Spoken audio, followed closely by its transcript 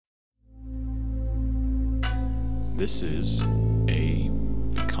This is a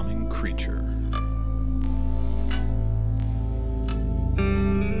becoming creature.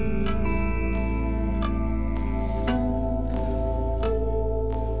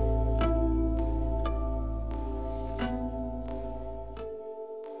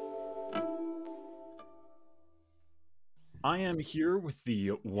 I am here with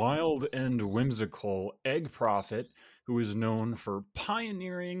the wild and whimsical Egg Prophet, who is known for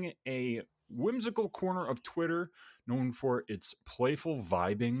pioneering a whimsical corner of Twitter known for its playful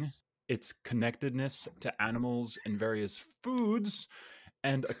vibing, its connectedness to animals and various foods,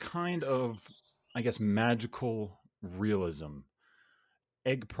 and a kind of, I guess, magical realism.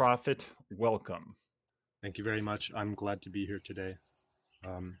 Egg Prophet, welcome. Thank you very much. I'm glad to be here today.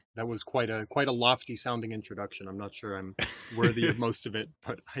 That was quite a lofty sounding introduction. I'm not sure I'm worthy of most of it,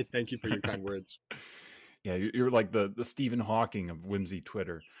 but I thank you for your kind words. Yeah, you're like the Stephen Hawking of whimsy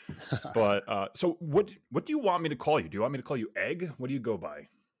Twitter. But so what do you want me to call you? Do you want me to call you Egg? What do you go by?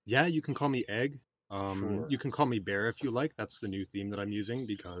 Yeah, you can call me Egg. Sure. You can call me Bear if you like. That's the new theme that I'm using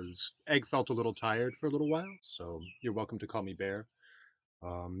because Egg felt a little tired for a little while, so you're welcome to call me Bear.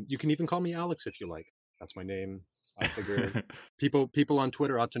 You can even call me Alex if you like. That's my name. I figure people on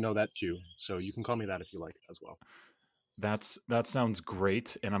Twitter ought to know that too, so you can call me that if you like as well. That sounds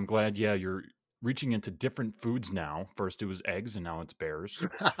great, and I'm glad. Yeah, you're reaching into different foods now. First it was eggs, and now it's bears.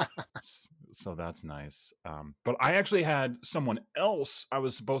 So that's nice. But I actually had someone else I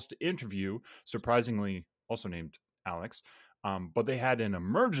was supposed to interview, surprisingly also named Alex, but they had an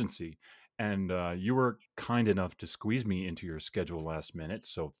emergency, and you were kind enough to squeeze me into your schedule last minute,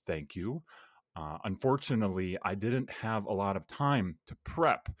 so thank you. Unfortunately, I didn't have a lot of time to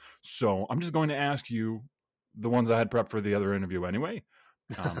prep, so I'm just going to ask you the ones I had prepped for the other interview anyway.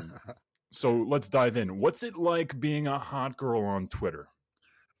 Um, so let's dive in. What's it like being a hot girl on Twitter?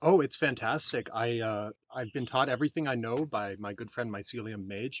 Oh, it's fantastic. I've been taught everything I know by my good friend Mycelium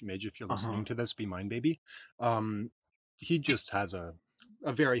Mage. Mage, if you're Uh huh. listening to this, be mine, baby. Um, he just has a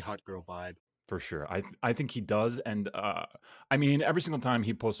very hot girl vibe. For sure. I think he does. And I mean, every single time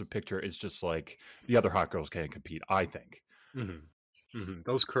he posts a picture, it's just like the other hot girls can't compete, I think.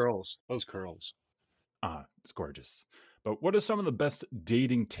 Those curls, those curls. It's gorgeous. But what are some of the best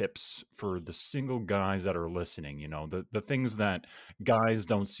dating tips for the single guys that are listening? You know, the things that guys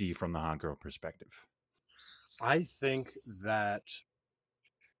don't see from the hot girl perspective. I think that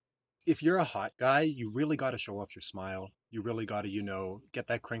if you're a hot guy, you really got to show off your smile. You really got to, get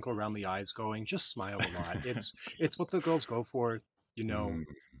that crinkle around the eyes going. Just smile a lot. It's what the girls go for, you know.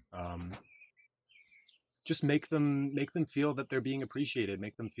 Mm, Um, just make them feel that they're being appreciated,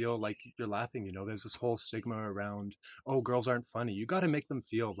 make them feel like you're laughing. There's this whole stigma around, oh, girls aren't funny. You got to make them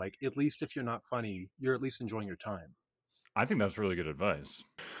feel like, at least if you're not funny, you're at least enjoying your time. I think that's really good advice.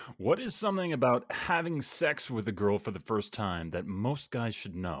 What is something about having sex with a girl for the first time that most guys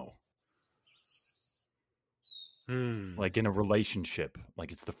should know? Hmm. Like in a relationship,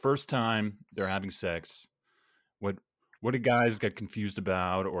 like it's the first time they're having sex. What what do guys get confused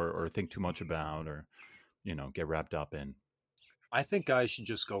about or think too much about or get wrapped up in? I think guys should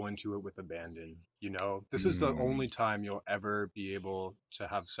just go into it with abandon. This is the Mm, only time you'll ever be able to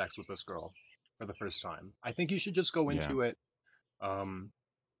have sex with this girl for the first time. I think you should just go yeah, into it, um,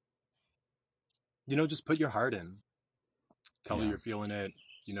 just put your heart in. Tell her yeah. you're feeling it.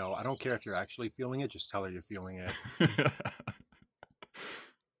 I don't care if you're actually feeling it, just tell her you're feeling it.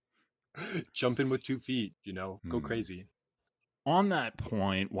 Jump in with 2 feet, go Hmm. crazy. On that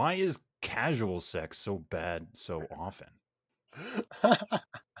point, why is casual sex so bad so often?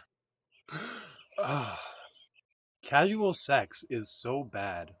 Ah, casual sex is so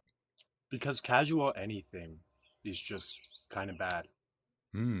bad because casual anything is just kind of bad.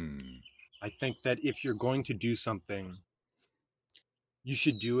 Hmm. I think that if you're going to do something, you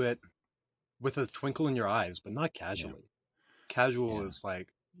should do it with a twinkle in your eyes, but not Yeah. casually. Casual Yeah. is like,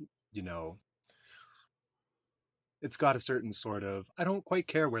 you know, it's got a certain sort of, I don't quite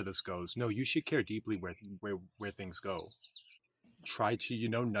care where this goes. No, you should care deeply where things go. Try to,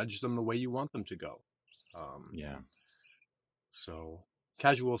 nudge them the way you want them to go. Um, Yeah. so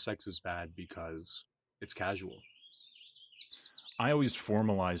casual sex is bad because it's casual. I always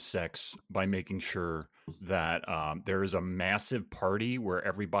formalize sex by making sure that there is a massive party where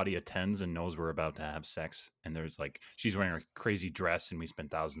everybody attends and knows we're about to have sex. And there's like she's wearing a crazy dress, and we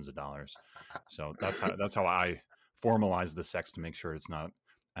spent thousands of dollars. So that's how I formalize the sex to make sure it's not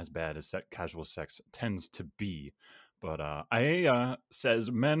as bad as casual sex tends to be. But IA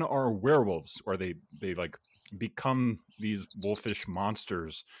says men are werewolves, or they like become these wolfish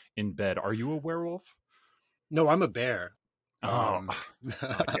monsters in bed. Are you a werewolf? No, I'm a bear. Oh, Um,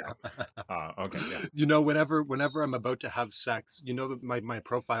 yeah. Okay. Yeah. Whenever I'm about to have sex, my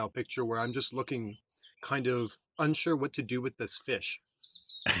profile picture where I'm just looking kind of unsure what to do with this fish.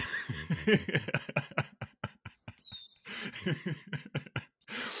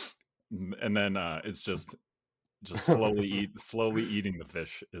 And then it's just slowly eating the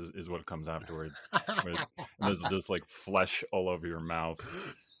fish is what comes afterwards. Where, and there's just like flesh all over your mouth,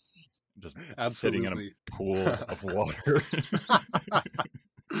 just sitting in a Absolutely. pool of water.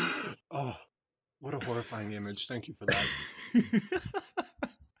 Oh, what a horrifying image. Thank you for that.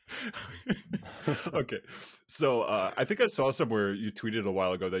 Okay, so I think I saw somewhere you tweeted a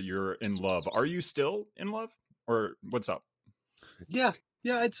while ago that you're in love. Are you still in love, or what's up? Yeah,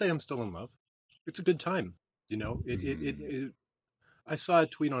 yeah, I'd say I'm still in love. It's a good time. Mm. I saw a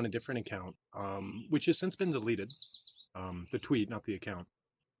tweet on a different account, which has since been deleted. The tweet, not the account.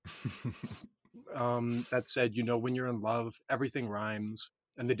 That said, when you're in love, everything rhymes,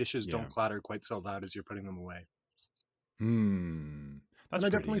 and the dishes don't Yeah. clatter quite so loud as you're putting them away. Hmm. And That's I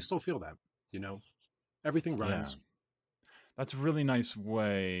definitely pretty. still feel that. You know, everything Yeah. rhymes. That's a really nice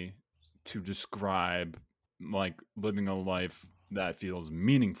way to describe like living a life that feels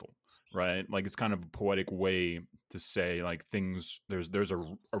meaningful, right? Like it's kind of a poetic way to say like things there's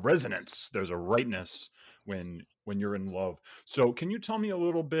a resonance, there's a rightness when you're in love. So can you tell me a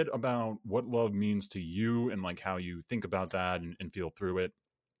little bit about what love means to you and like how you think about that and feel through it?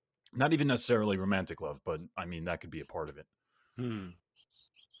 Not even necessarily romantic love, but I mean that could be a part of it. Hmm.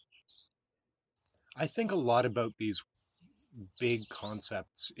 I think a lot about these big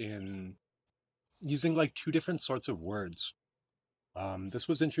concepts in using like two different sorts of words. This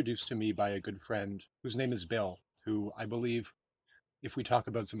was introduced to me by a good friend whose name is Bill, who I believe, if we talk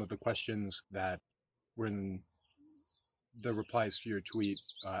about some of the questions that were in the replies to your tweet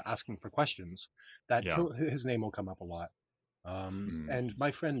asking for questions, Yeah. his name will come up a lot. Mm. And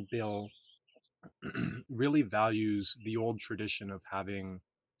my friend Bill really values the old tradition of having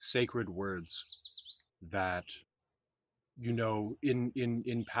sacred words that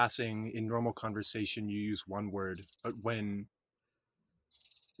in passing in normal conversation you use one word, but when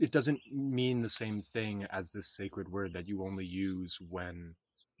it doesn't mean the same thing as this sacred word that you only use when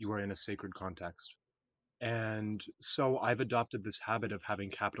you are in a sacred context. And so I've adopted this habit of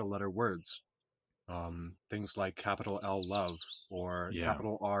having capital letter words, things like capital L love, or Yeah.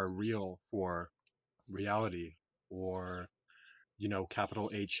 capital R real for reality, or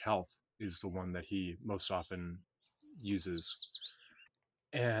capital H health is the one that he most often uses.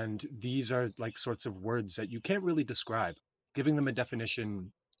 And these are like sorts of words that you can't really describe. Giving them a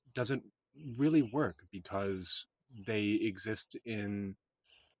definition doesn't really work because they exist in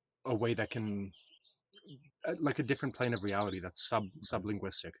a way that can like a different plane of reality that's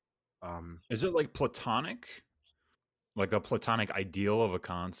sublinguistic. Um, Is it like platonic? Like a platonic ideal of a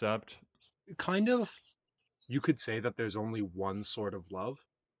concept? Kind of, you could say that there's only one sort of love.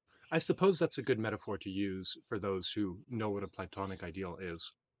 I suppose that's a good metaphor to use for those who know what a platonic ideal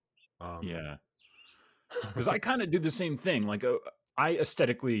is. Um, Yeah. Because I kind of do the same thing. Like, I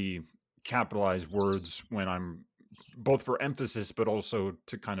aesthetically capitalize words when I'm both for emphasis, but also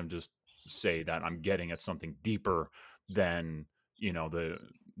to kind of just say that I'm getting at something deeper than the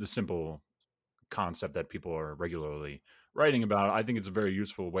simple concept that people are regularly writing about. I think it's a very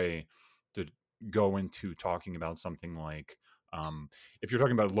useful way to go into talking about something like um, if you're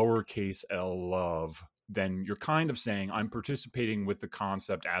talking about lowercase l love, then you're kind of saying I'm participating with the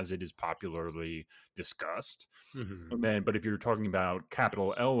concept as it is popularly discussed. mhm. And then, but if you're talking about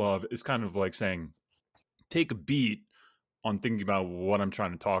capital L love, it's kind of like saying take a beat on thinking about what I'm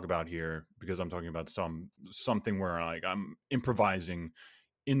trying to talk about here because I'm talking about something where like I'm improvising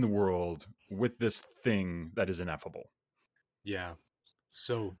in the world with this thing that is ineffable. Yeah.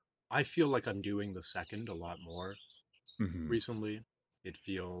 So I feel like I'm doing the second a lot more Hmm. recently. It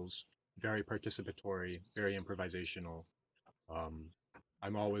feels very participatory, very improvisational. Um,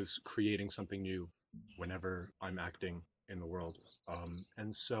 I'm always creating something new whenever I'm acting in the world.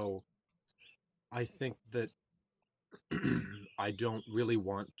 And so I think that I don't really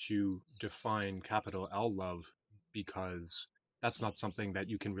want to define capital L love because that's not something that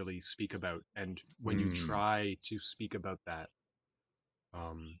you can really speak about. And when you Mm. try to speak about that,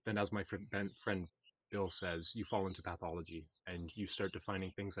 then as my friend Bill says, you fall into pathology and you start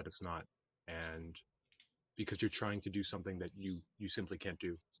defining things that it's not. And because you're trying to do something that you simply can't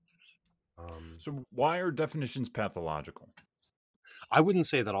do. Um, So why are definitions pathological? I wouldn't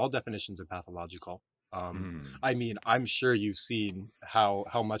say that all definitions are pathological. Mm. I mean, I'm sure you've seen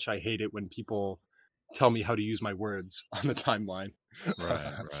how much I hate it when people tell me how to use my words on the timeline.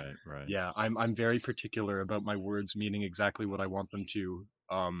 Right, right, right. Yeah, I'm very particular about my words meaning exactly what I want them to.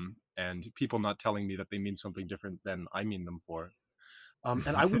 and people not telling me that they mean something different than I mean them for.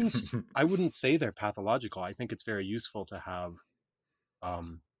 And I wouldn't say they're pathological. I think it's very useful to have,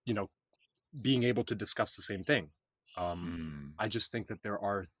 you know, being able to discuss the same thing. Um, Mm, I just think that there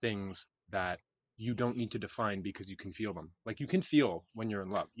are things that you don't need to define because you can feel them. Like you can feel when you're in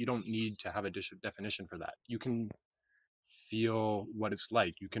love. You don't need to have a definition for that. You can feel what it's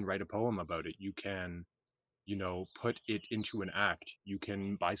like. You can write a poem about it. You can, put it into an act. You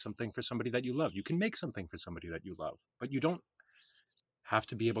can buy something for somebody that you love. You can make something for somebody that you love. But you don't have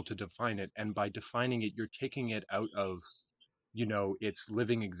to be able to define it. And by defining it, you're taking it out of, its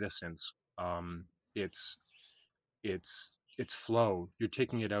living existence. Its its flow. You're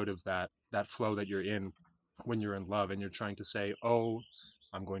taking it out of that flow that you're in when you're in love, and you're trying to say, oh,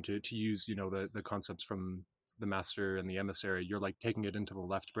 I'm going to use, the concepts from the master and the emissary. You're like taking it into the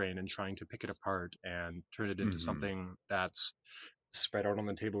left brain and trying to pick it apart and turn it into hmm. something that's spread out on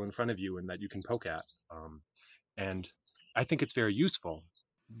the table in front of you and that you can poke at. And I think it's very useful,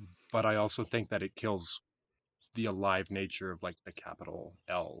 but I also think that it kills the alive nature of like the capital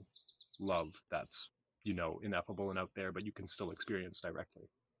L love that's, ineffable and out there, but you can still experience directly.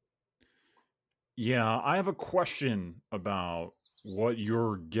 Yeah, I have a question about what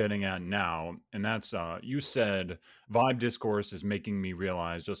you're getting at now, and that's you said vibe discourse is making me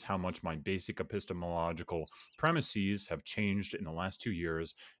realize just how much my basic epistemological premises have changed in the last 2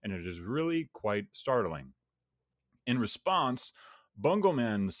 years, and it is really quite startling. In response,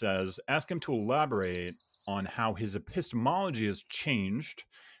 Bungleman says, ask him to elaborate on how his epistemology has changed,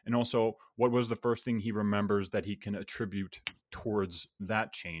 and also what was the first thing he remembers that he can attribute towards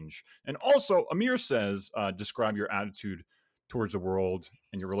that change. And also, Amir says, describe your attitude towards the world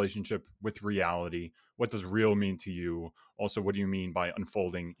and your relationship with reality. What does real mean to you? Also, what do you mean by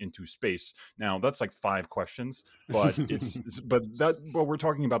unfolding into space? Now, that's like 5 questions, but but we're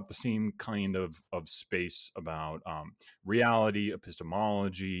talking about the same kind of space about reality,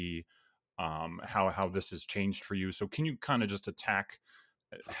 epistemology, how this has changed for you. So, can you kind of just attack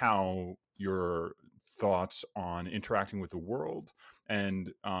how your thoughts on interacting with the world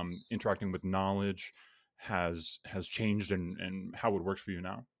and interacting with knowledge has changed and how it works for you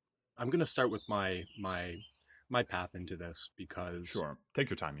now? I'm going to start with my path into this because Sure, take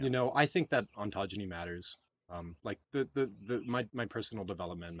your time. Yeah. I think that ontogeny matters. Like my personal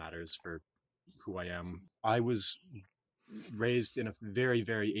development matters for who I am. I was raised in a very,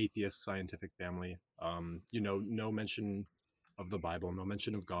 very atheist scientific family. No mention of the Bible, no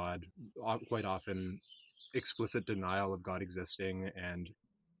mention of God, quite often explicit denial of God existing, and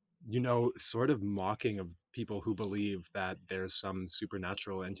sort of mocking of people who believe that there's some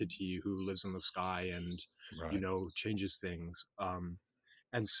supernatural entity who lives in the sky and Right. changes things.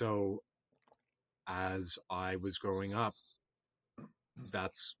 And so as I was growing up,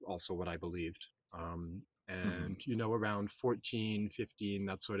 that's also what I believed. Hmm. And around 14, 15,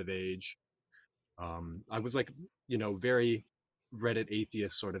 that sort of age, I was like, very Reddit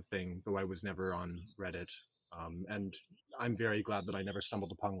atheist sort of thing, though I was never on Reddit. And I'm very glad that I never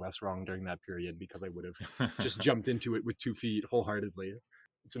stumbled upon Less Wrong during that period, because I would have just jumped into it with 2 feet wholeheartedly.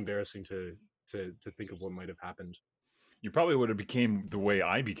 It's embarrassing to think of what might have happened. You probably would have became the way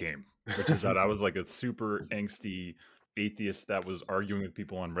I became, which is that I was like a super angsty atheist that was arguing with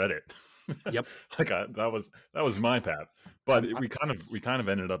people on Reddit. Yep. That was my path, but I'm, I'm we kind of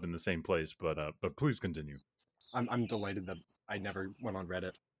ended up in the same place. But please continue. I'm delighted that I never went on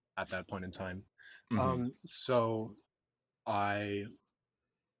Reddit at that point in time. Hmm. So I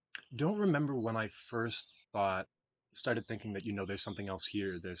don't remember when I first started thinking that, there's something else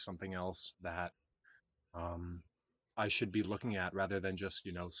here, there's something else that um, I should be looking at, rather than just,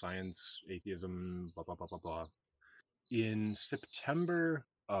 science, atheism, blah, blah, blah, blah, blah. In September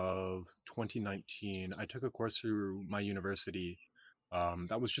of 2019, I took a course through my university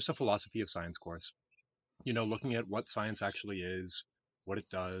that was just a philosophy of science course, looking at what science actually is, what it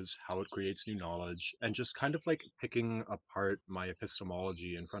does, how it creates new knowledge, and just kind of like picking apart my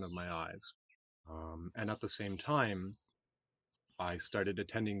epistemology in front of my eyes. And at the same time, I started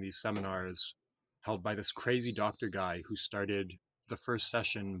attending these seminars held by this crazy doctor guy who started the first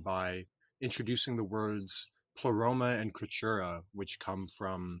session by introducing the words pleroma and creatura, which come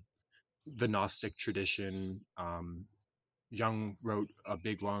from the Gnostic tradition. Jung wrote a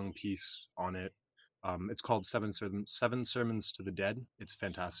big long piece on it. It's called Seven Sermons to the Dead. It's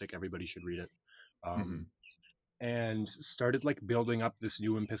fantastic. Everybody should read it. Hmm. Um, and started like building up this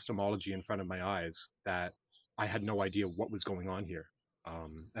new epistemology in front of my eyes that I had no idea what was going on here.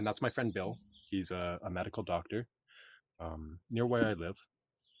 And that's my friend Bill. He's a medical doctor near where I live.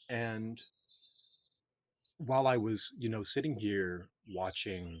 And while I was, sitting here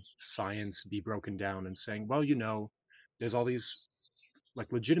watching science be broken down and saying, well, there's all these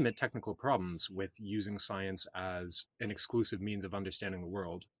like legitimate technical problems with using science as an exclusive means of understanding the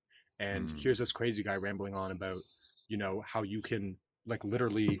world. And Mm, here's this crazy guy rambling on about, how you can like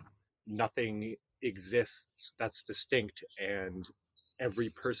literally nothing exists that's distinct, and every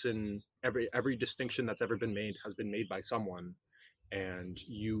distinction that's ever been made has been made by someone, and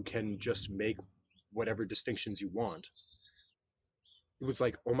you can just make whatever distinctions you want. It was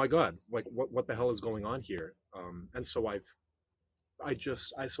like, oh my god, like what the hell is going on here? And so I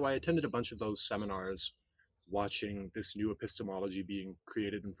attended a bunch of those seminars, watching this new epistemology being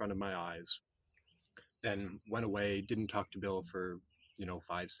created in front of my eyes. Then went away, didn't talk to Bill for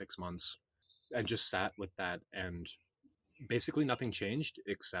 5 6 months, and just sat with that, and basically nothing changed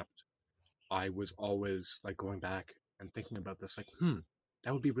except I was always like going back and thinking about this, like,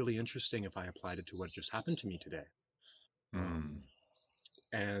 that would be really interesting if I applied it to what just happened to me today. Um,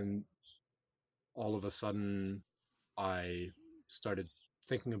 mm, and all of a sudden, I started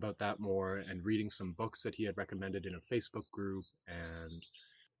thinking about that more and reading some books that he had recommended in a Facebook group,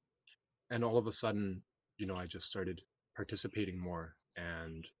 and all of a sudden, I just started participating more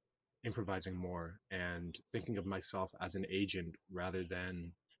and improvising more and thinking of myself as an agent rather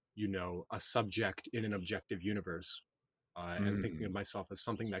than, a subject in an objective universe, and thinking of mm. myself as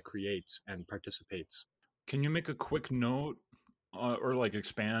something that creates and participates. Can you make a quick note or like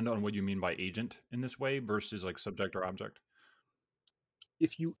expand on what you mean by agent in this way versus like subject or object?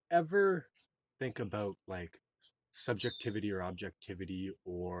 If you ever think about like subjectivity or objectivity,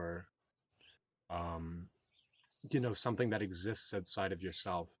 or um, something that exists outside of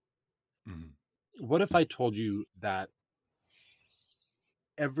yourself, Mm, what if I told you that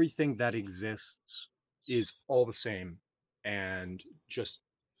everything that exists is all the same, and just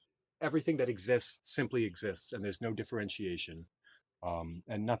everything that exists simply exists, and there's no differentiation,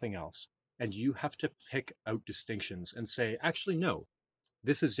 and nothing else, and you have to pick out distinctions and say, actually, no,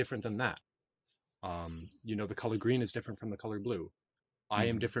 this is different than that. The color green is different from the color blue. I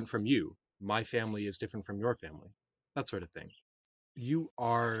am mm, different from you. My family is different from your family. That sort of thing. You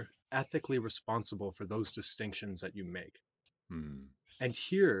are ethically responsible for those distinctions that you make. mm, And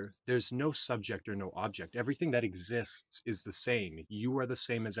here, there's no subject or no object. Everything that exists is the same. You are the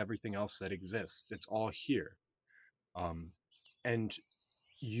same as everything else that exists. It's all here. Um, and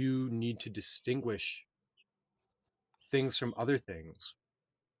you need to distinguish things from other things.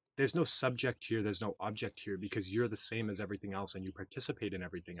 There's no subject here, there's no object here, because you're the same as everything else and you participate in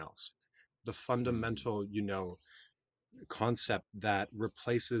everything else. The mm, fundamental, concept that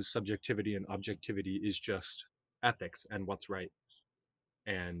replaces subjectivity and objectivity is just ethics and what's right.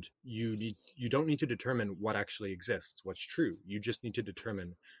 And you don't need to determine what actually exists, what's true. You just need to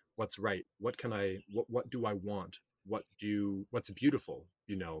determine what's right. What do I want? What's beautiful?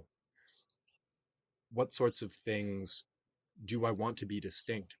 What sorts of things do I want to be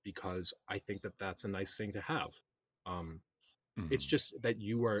distinct because I think that that's a nice thing to have. Um, it's mm, just that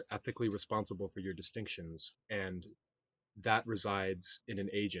you are ethically responsible for your distinctions, and that resides in an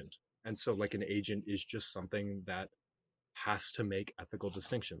agent. And so, like, an agent is just something that has to make ethical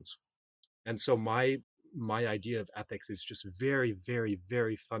distinctions. And so my idea of ethics is just very, very,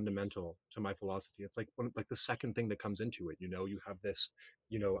 very fundamental to my philosophy. It's like the second thing that comes into it. You have this,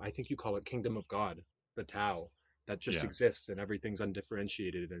 I think you call it kingdom of God, the Tao, that just yes. exists and everything's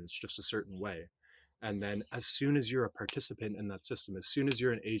undifferentiated and it's just a certain way. And then as soon as you're a participant in that system, as soon as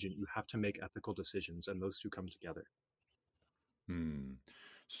you're an agent, you have to make ethical decisions, and those two come together. Mm.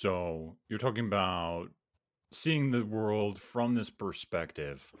 So you're talking about seeing the world from this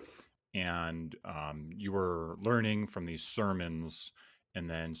perspective, and you were learning from these sermons. And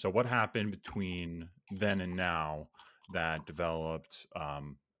then, so what happened between then and now that developed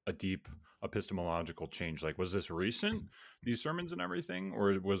a deep epistemological change? Like, was this recent, these sermons and everything,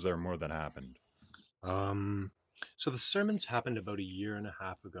 or was there more that happened? Um, so the sermons happened about a year and a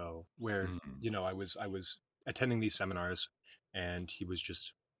half ago, where Mm, I was attending these seminars, and he was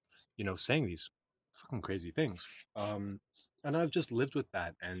just saying these fucking crazy things. Um, and I've just lived with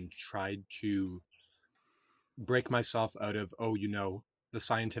that and tried to break myself out of, the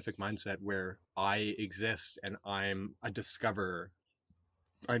scientific mindset where I exist and I'm a discoverer.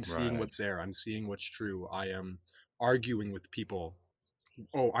 I'm seeing right. what's there. I'm seeing what's true. I am arguing with people.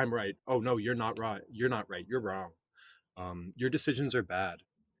 Oh, I'm right. Oh no, you're not right. You're not right. You're wrong. Your decisions are bad.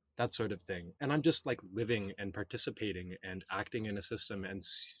 That sort of thing. And I'm just like living and participating and acting in a system and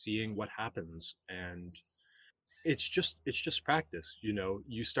seeing what happens. And it's just practice.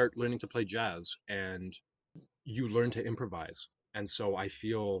 You start learning to play jazz and you learn to improvise. And so I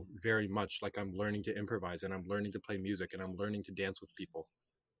feel very much like I'm learning to improvise and I'm learning to play music and I'm learning to dance with people.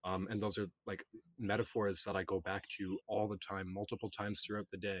 And those are like metaphors that I go back to all the time, multiple times throughout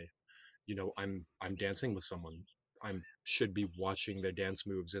the day. I'm dancing with someone. I should be watching their dance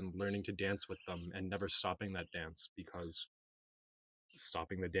moves and learning to dance with them and never stopping that dance, because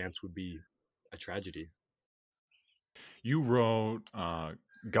stopping the dance would be a tragedy. You wrote,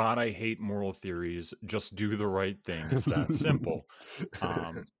 "God, I hate moral theories. Just do the right thing. It's that simple."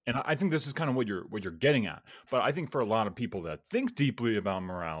 And I think this is kind of what you're getting at. But I think for a lot of people that think deeply about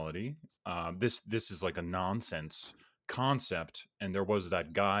morality, this is like a nonsense concept. And there was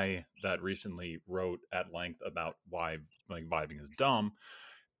that guy that recently wrote at length about why like vibing is dumb,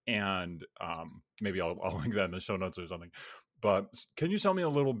 and maybe I'll link that in the show notes or something. But can you tell me a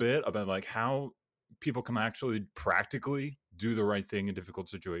little bit about like how people can actually practically do the right thing in difficult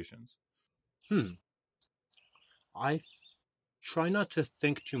situations? Hmm. I try not to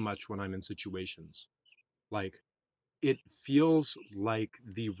think too much when I'm in situations. Like, it feels like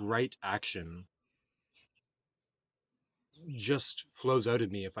the right action just flows out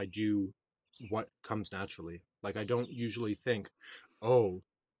of me if I do what comes naturally. Like, I don't usually think, oh,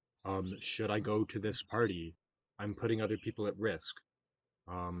 should I go to this party? I'm putting other people at risk.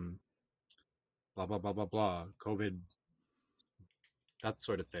 Um, blah blah blah blah blah. COVID, that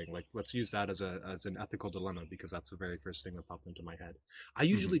sort of thing. Like, let's use that as an ethical dilemma, because that's the very first thing that popped into my head. I Hmm.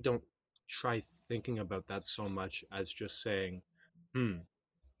 usually don't try thinking about that so much as just saying, hmm,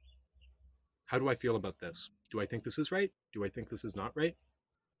 how do I feel about this? Do I think this is right? Do I think this is not right?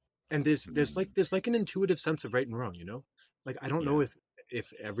 And there's like an intuitive sense of right and wrong, you know? Like, I don't know Yeah.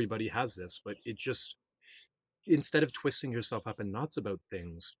 if everybody has this, but it just, instead of twisting yourself up in knots about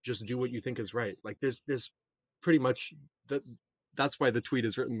things, just do what you think is right. Like, there's pretty much that that's why the tweet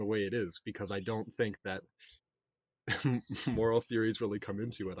is written the way it is, because I don't think that moral theories really come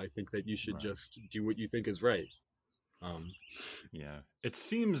into it. I think that you should Right. just do what you think is right. Um, Yeah.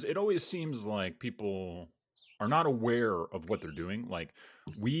 It always seems like people are not aware of what they're doing. Like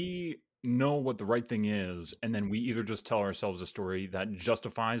we know what the right thing is, and then we either just tell ourselves a story that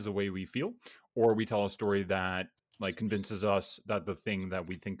justifies the way we feel, or we tell a story that like convinces us that the thing that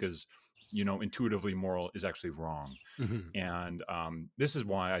we think is, intuitively moral is actually wrong. mhm. And this is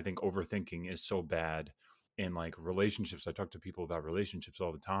why I think overthinking is so bad in like relationships. I talk to people about relationships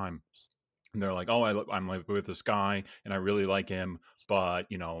all the time, and they're like, "Oh, I'm like with this guy, and I really like him, but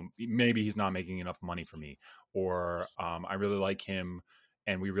maybe he's not making enough money for me, or I really like him,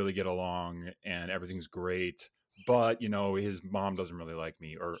 and we really get along, and everything's great, but his mom doesn't really like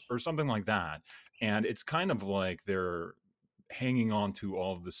me, or something like that." And it's kind of like they're hanging on to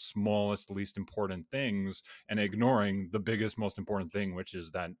all of the smallest, least important things and ignoring the biggest, most important thing, which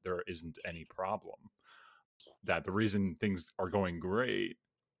is that there isn't any problem. That the reason things are going great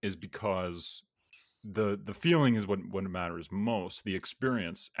is because the feeling is what matters most. The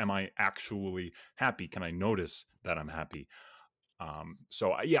experience, am I actually happy? Can I notice that I'm happy?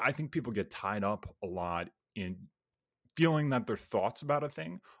 So yeah, I think people get tied up a lot in feeling that their thoughts about a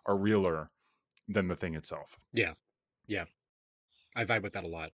thing are realer than the thing itself. Yeah, yeah, I vibe with that a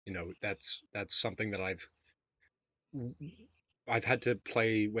lot. That's something that I've had to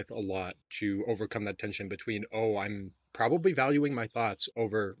play with a lot to overcome that tension between, oh, I'm probably valuing my thoughts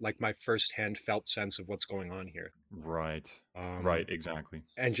over like my firsthand felt sense of what's going on here. Right. Um, Right, exactly.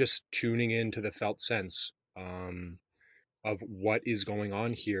 and just tuning into the felt sense of what is going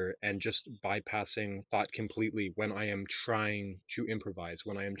on here, and just bypassing thought completely when I am trying to improvise,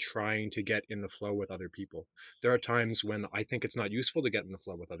 when I am trying to get in the flow with other people. There are times when I think it's not useful to get in the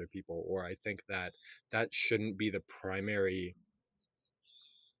flow with other people, or I think that that shouldn't be the primary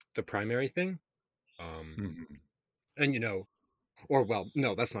thing. Um, Mhm. and or well,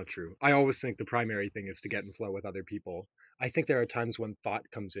 no, that's not true. I always think the primary thing is to get in flow with other people. I think there are times when thought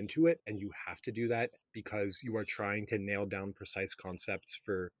comes into it, and you have to do that because you are trying to nail down precise concepts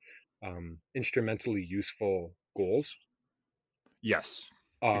for instrumentally useful goals. Yes,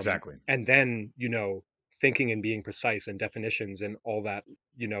 Um, exactly. and then, thinking and being precise and definitions and all that,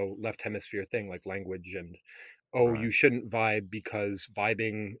 left hemisphere thing like language and, oh, you Right. shouldn't vibe because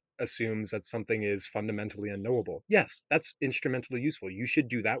vibing assumes that something is fundamentally unknowable. Yes, that's instrumentally useful. You should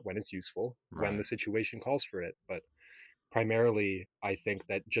do that when it's useful, when Right. the situation calls for it. But primarily, I think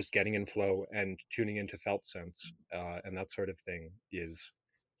that just getting in flow and tuning into felt sense and that sort of thing is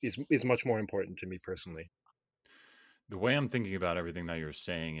much more important to me personally. The way I'm thinking about everything that you're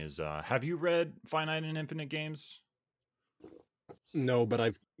saying is, have you read Finite and Infinite Games? No, but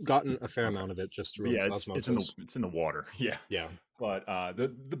I've gotten a fair Okay. amount of it just But through yeah, it's in the osmosis. it's in the water. Yeah. Yeah. But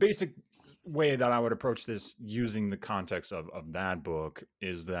the basic way that I would approach this using the context of that book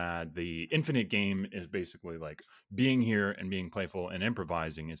is that the infinite game is basically like being here and being playful and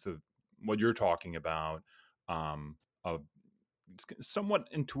improvising is what you're talking about. Of it's somewhat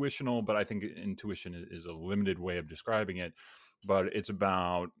intuitional, but I think intuition is a limited way of describing it. But it's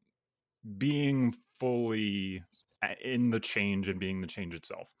about being fully in the change and being the change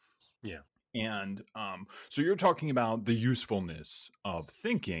itself. Yeah. And so you're talking about the usefulness of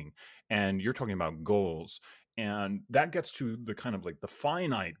thinking, and you're talking about goals. And that gets to the kind of like the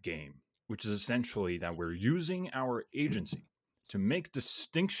finite game, which is essentially that we're using our agency to make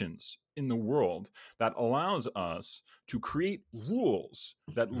distinctions in the world that allows us to create rules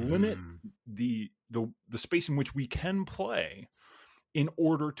that limit Hmm. the space in which we can play in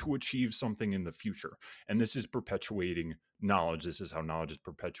order to achieve something in the future. And this is perpetuating knowledge. This is how knowledge is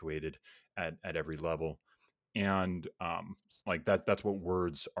perpetuated at every level. And like that's what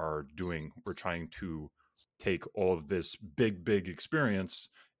words are doing. We're trying to take all of this big experience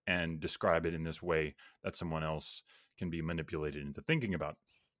and describe it in this way that someone else can be manipulated into thinking about.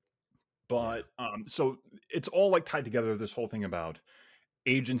 Yeah. But so it's all like tied together, this whole thing about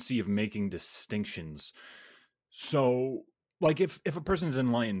agency of making distinctions. So like if a person's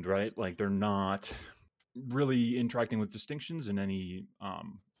enlightened, right, like they're not really interacting with distinctions in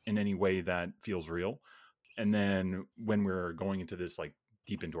any way that feels real. And then when we're going into this like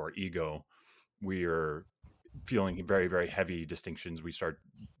deep into our ego, we're feeling very heavy distinctions. We start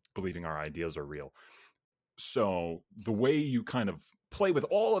believing our ideas are real. So the way you kind of play with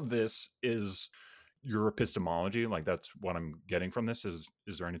all of this is your epistemology. Like that's what I'm getting from this. Is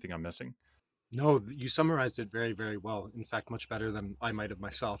there anything I'm missing? No, you summarized it very well. In fact, much better than I might have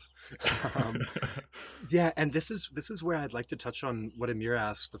myself. um, Yeah, and this is where I'd like to touch on what Amir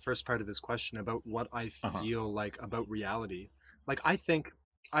asked, the first part of his question about what I Uh-huh. feel like about reality. Like I think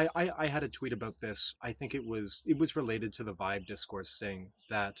I had a tweet about this. I think it was related to the vibe discourse saying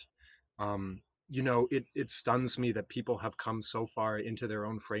that it stuns me that people have come so far into their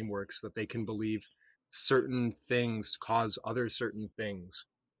own frameworks that they can believe certain things cause other certain things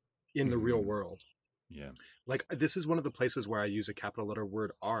in the real Hmm. world. Yeah. Like this is one of the places where I use a capital letter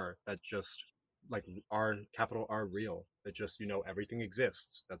word R that just like R, capital R real, that just everything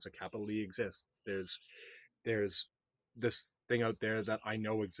exists. That's a capital E exists. There's this thing out there that I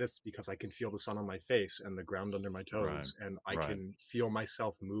know exists because I can feel the sun on my face and the ground under my Right. toes, and I Right. can feel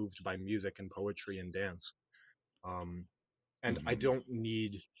myself moved by music and poetry and dance. Um, and I Hmm. don't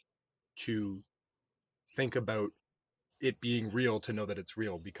need to think about it being real to know that it's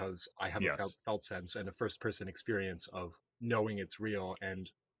real, because I have a Yes. felt sense and a first person experience of knowing it's real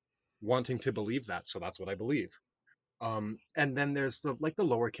and wanting to believe that. So that's what I believe. And then there's the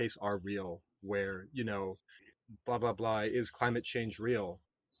lowercase r real, where blah blah blah, is climate change real?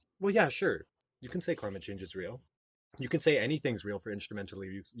 Well, yeah, sure. You can say climate change is real. You can say anything's real for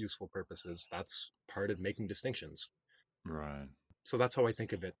instrumentally useful purposes. That's part of making distinctions. Right. So that's how I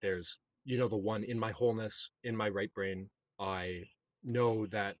think of it. There's, the one in my wholeness, in my right brain, I know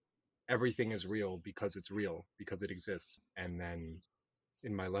that everything is real because it's real, because it exists. And then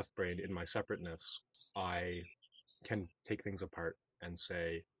in my left brain, in my separateness, I can take things apart and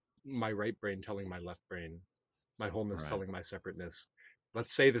say, my right brain telling my left brain, my wholeness Right. telling my separateness,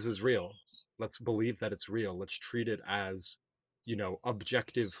 let's say this is real. Let's believe that it's real. Let's treat it as,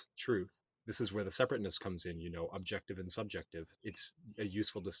 objective truth. This is where the separateness comes in, objective and subjective. It's a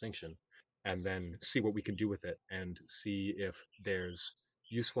useful distinction. And then see what we can do with it and see if there's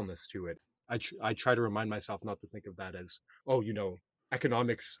usefulness to it. I try to remind myself not to think of that as, oh,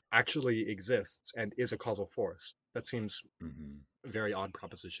 economics actually exists and is a causal force. That seems Hmm. a very odd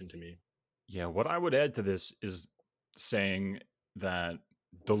proposition to me. Yeah. What I would add to this is saying that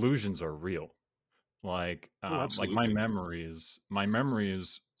delusions are real. Oh, Like absolutely. my memories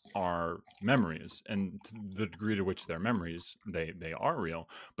are memories, and to the degree to which they're memories, they are real.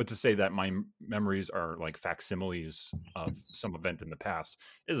 But to say that memories are like facsimiles of some event in the past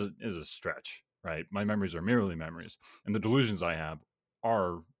is a stretch, right? My memories are merely memories, and the delusions I have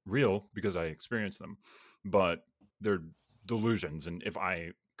are real because I experience them, but they're delusions. And if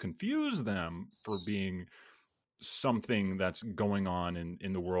I confuse them for being something that's going on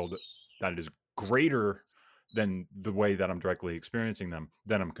in the world that is greater than the way that I'm directly experiencing them,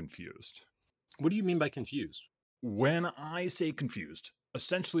 then I'm confused. What do you mean by confused? When I say confused,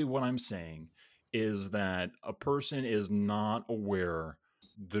 essentially what I'm saying is that a person is not aware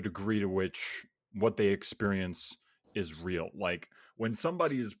the degree to which what they experience is real. Like when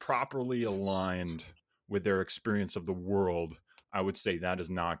somebody is properly aligned with their experience of the world, I would say that is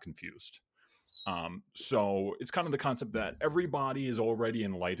not confused. So it's kind of the concept that everybody is already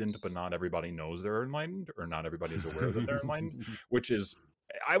enlightened, but not everybody knows they're enlightened, or not everybody is aware that they're enlightened, which is,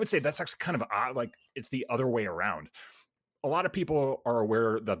 I would say that's actually kind of odd. Like it's the other way around. A lot of people are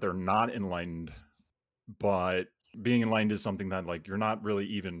aware that they're not enlightened, but being enlightened is something that like you're not really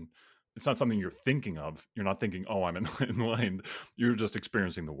even, it's not something you're thinking of. You're not thinking, oh, I'm enlightened. You're just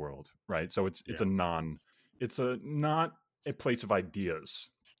experiencing the world, right? So Yeah. it's a not a place of ideas.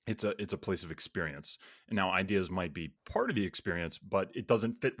 It's a place of experience. And now ideas might be part of the experience, but it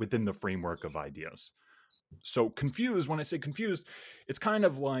doesn't fit within the framework of ideas. So confused, when I say confused, it's kind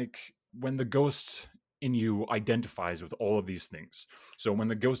of like when the ghost in you identifies with all of these things. So when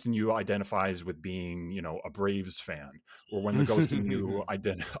the ghost in you identifies with being, a Braves fan, or when the ghost in you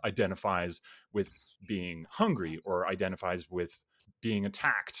identifies with being hungry, or identifies with being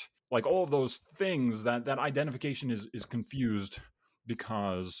attacked, like all of those things, that identification is confused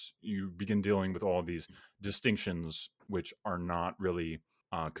because you begin dealing with all of these distinctions which are not really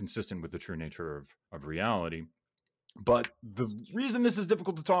consistent with the true nature of reality. But the reason this is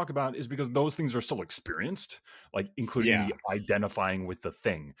difficult to talk about is because those things are still experienced, like including Yeah. the identifying with the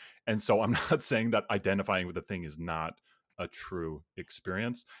thing. And so I'm not saying that identifying with the thing is not a true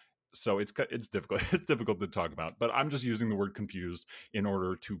experience. So it's difficult. It's difficult to talk about. But I'm just using the word confused in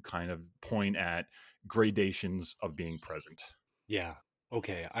order to kind of point at gradations of being present. Yeah.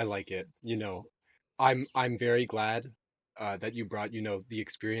 Okay, I like it. I'm very glad that you brought, the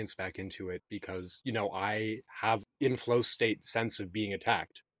experience back into it because, I have in flow state sense of being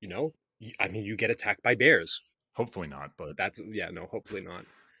attacked, I mean, you get attacked by bears. Hopefully not, but That's, yeah, no, hopefully not.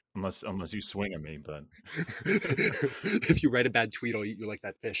 unless you swing at me, but If you write a bad tweet, I'll eat you like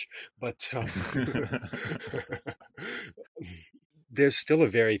that fish. But there's still a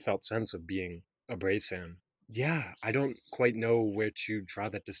very felt sense of being a Brave fan. Yeah, I don't quite know where to draw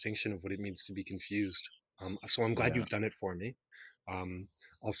that distinction of what it means to be confused. So I'm glad yeah. you've done it for me. Um,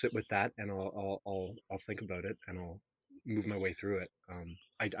 I'll sit with that and I'll think about it and I'll move my way through it.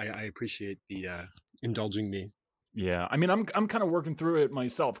 I appreciate the indulging me. Yeah, I mean, I'm kind of working through it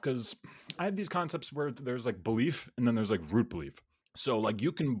myself because I have these concepts where there's like belief and then there's like root belief. So like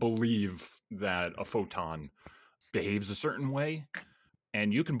you can believe that a photon behaves a certain way,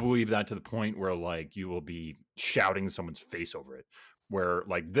 and you can believe that to the point where like you will be shouting someone's face over it, where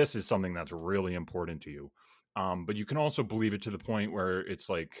like this is something that's really important to you. But you can also believe it to the point where it's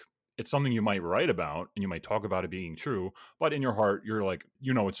like it's something you might write about and you might talk about it being true, but in your heart you're like,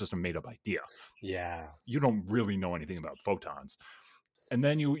 it's just a made up idea. Yeah. You don't really know anything about photons. And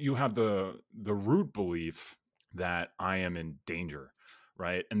then you have the root belief that I am in danger,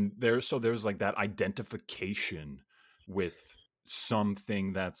 right? And there's like that identification with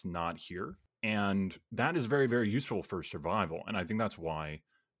something that's not here, and that is very very useful for survival. And I think that's why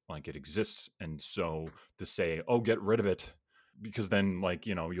like it exists. And so to say, oh, get rid of it because then like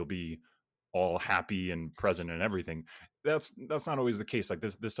you'll be all happy and present and everything, that's not always the case. Like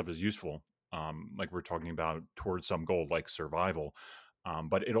this stuff is useful, like we're talking about towards some goal like survival,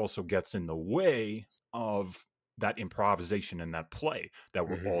 but it also gets in the way of that improvisation and that play that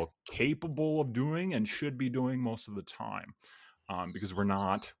we're Hmm. all capable of doing and should be doing most of the time, because we're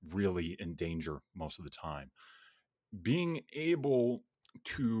not really in danger most of the time. Being able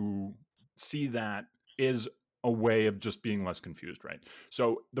to see that is a way of just being less confused, right?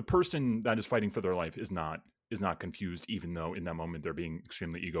 So the person that is fighting for their life is not confused, even though in that moment they're being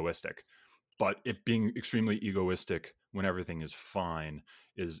extremely egoistic. But it being extremely egoistic when everything is fine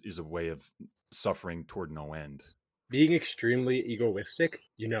is a way of suffering toward no end. Being extremely egoistic,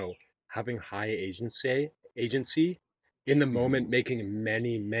 having high agency in the moment, Mhm. making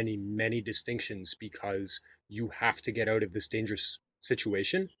many, many, many distinctions because you have to get out of this dangerous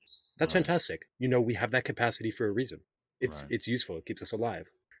situation. That's Right, fantastic. We have that capacity for a reason. It's right. it's useful. It keeps us alive.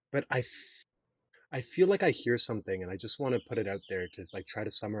 But I feel like I hear something and I just want to put it out there to like try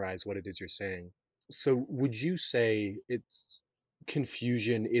to summarize what it is you're saying. So would you say it's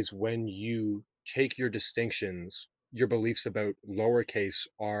confusion is when you take your distinctions, your beliefs about lowercase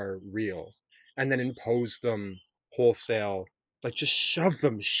r real, and then impose them wholesale, like just shove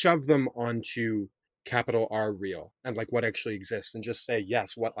them onto capital R real and like what actually exists and just say,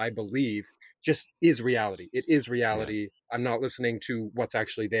 yes, what I believe just is reality. It is Yeah. reality. I'm not listening to what's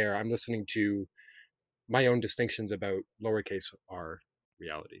actually there. I'm listening to my own distinctions about lowercase r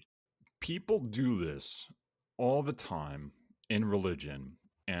reality. People do this all the time in religion.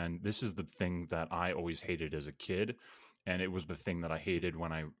 And this is the thing that I always hated as a kid. And it was the thing that I hated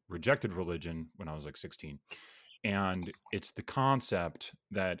when I rejected religion when I was like 16. And it's the concept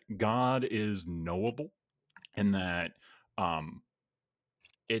that God is knowable, and that um,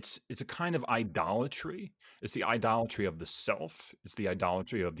 it's a kind of idolatry. It's the idolatry of the self, it's the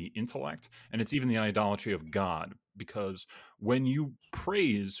idolatry of the intellect, and it's even the idolatry of God. Because when you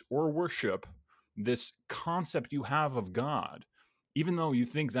praise or worship this concept you have of God, even though you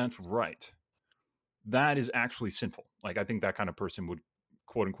think that's right, that is actually sinful. Like, I think that kind of person would,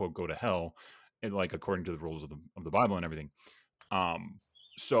 quote unquote, go to hell, and like according to the rules of the Bible and everything. um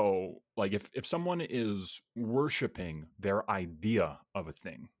so like, if someone is worshiping their idea of a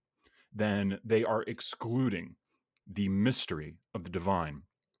thing, then they are excluding the mystery of the divine.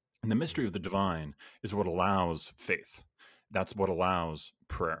 And the mystery of the divine is what allows faith. That's what allows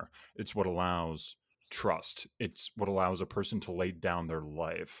prayer. It's what allows trust. It's what allows a person to lay down their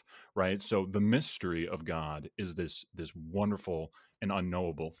life, right? So the mystery of God is this wonderful and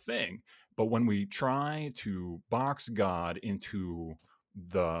unknowable thing. But when we try to box God into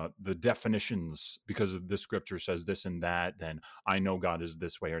the definitions, because of this scripture says this and that, then I know God is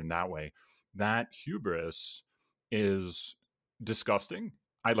this way or in that way, that hubris is disgusting.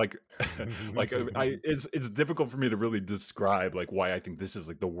 I like like I it's difficult for me to really describe like why I think this is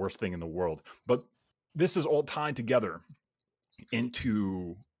like the worst thing in the world. But this is all tied together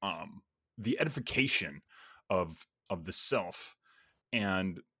into the edification of the self.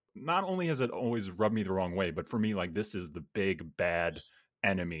 And not only has it always rubbed me the wrong way, but for me, like, this is the big bad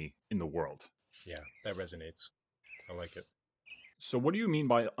enemy in the world. Yeah, that resonates. I like it. So what do you mean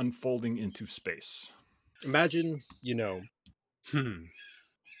by unfolding into space? Imagine,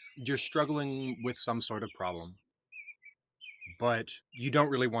 you're struggling with some sort of problem, but you don't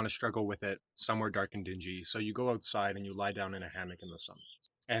really want to struggle with it somewhere dark and dingy. So you go outside and you lie down in a hammock in the sun.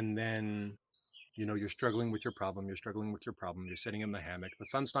 And then, you're struggling with your problem. You're struggling with your problem. You're sitting in the hammock. The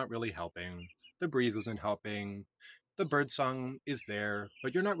sun's not really helping. The breeze isn't helping. The bird song is there,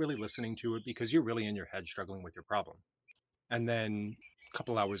 but you're not really listening to it because you're really in your head struggling with your problem. And then a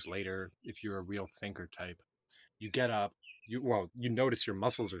couple hours later, if you're a real thinker type, you get up, you notice your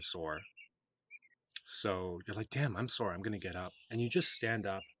muscles are sore. So you're like, damn, I'm sore. I'm going to get up. And you just stand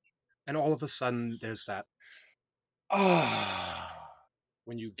up. And all of a sudden, there's that, ah,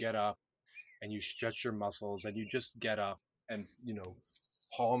 when you get up and you stretch your muscles and you just get up and,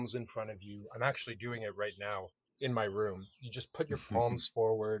 palms in front of you. I'm actually doing it right now in my room. You just put your palms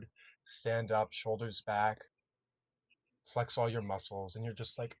forward, stand up, shoulders back, flex all your muscles, and you're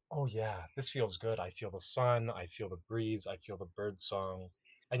just like, oh yeah, this feels good. I feel the sun, I feel the breeze, I feel the bird song,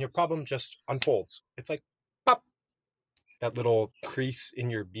 and your problem just unfolds. It's like, pop, that little crease in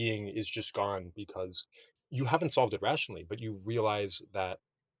your being is just gone because you haven't solved it rationally, but you realize that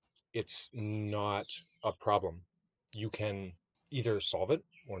it's not a problem. You can either solve it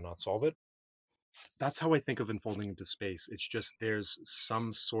or not solve it. That's how I think of unfolding into space. It's just there's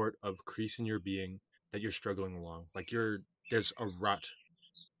some sort of crease in your being that you're struggling along. Like there's a rut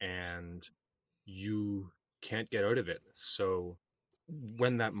and you can't get out of it. So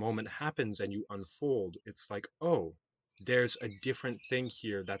when that moment happens and you unfold, it's like, oh, there's a different thing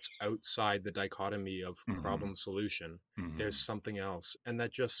here that's outside the dichotomy of Mm-hmm. problem solution. There's Mm-hmm. something else. And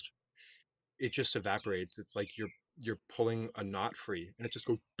it just evaporates. It's like you're pulling a knot free and it just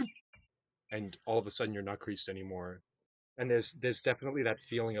goes boop, and all of a sudden you're not creased anymore. And there's definitely that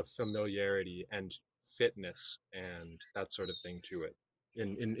feeling of familiarity and fitness and that sort of thing to it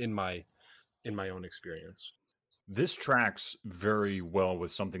in my own experience. This tracks very well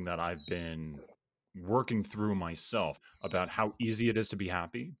with something that I've been working through myself, about how easy it is to be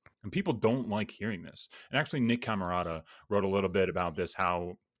happy. And people don't like hearing this. And actually, Nick Camarata wrote a little bit about this,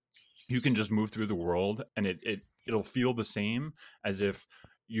 how you can just move through the world and it'll feel the same as if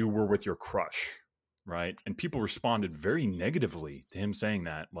you were with your crush, right? And people responded very negatively to him saying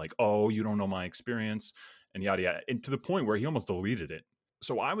that, like, oh, you don't know my experience, and yada yada, and to the point where he almost deleted it.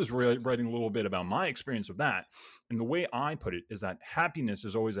 So I was writing a little bit about my experience with that, and the way I put it is that happiness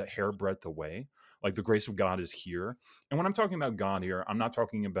is always a hairbreadth away. Like, the grace of God is here. And when I'm talking about God here, I'm not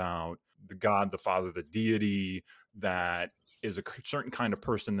talking about the God, the Father, the deity that is a certain kind of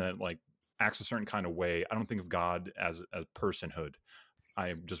person that like acts a certain kind of way. I don't think of God as a personhood.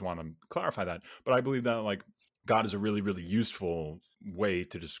 I just want to clarify that. But I believe that like God is a really, really useful way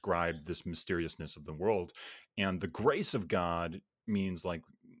to describe this mysteriousness of the world. And the grace of God means like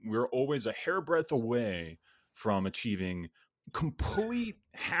we're always a hairbreadth away from achieving complete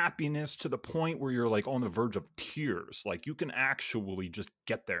happiness to the point where you're like on the verge of tears. Like, you can actually just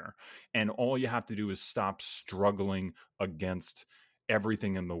get there. And all you have to do is stop struggling against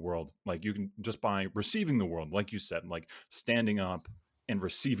everything in the world. Like, you can just by receiving the world, like you said, like standing up and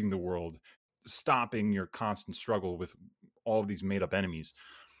receiving the world, stopping your constant struggle with all of these made up enemies.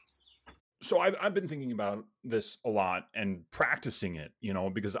 So I've been thinking about this a lot and practicing it,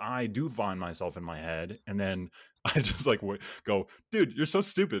 because I do find myself in my head, and then I just like go, dude, you're so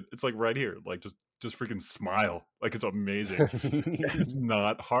stupid. It's like right here, like just freaking smile, like it's amazing. It's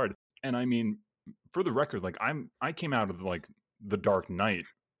not hard. And I mean, for the record, like I came out of like the dark night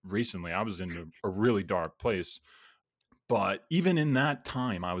recently. I was in a really dark place, but even in that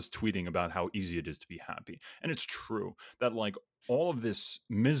time, I was tweeting about how easy it is to be happy. And it's true that like all of this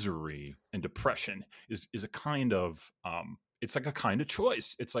misery and depression is a kind of it's like a kind of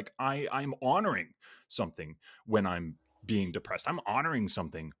choice. It's like I'm honoring something when I'm being depressed. I'm honoring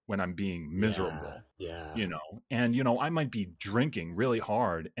something when I'm being Yeah, miserable, yeah. you know. And I might be drinking really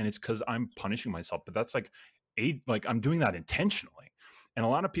hard and it's cuz I'm punishing myself, but that's like like I'm doing that intentionally. And a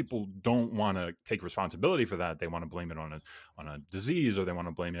lot of people don't want to take responsibility for that. They want to blame it on a disease, or they want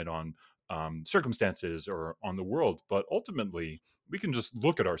to blame it on circumstances or on the world. But ultimately, we can just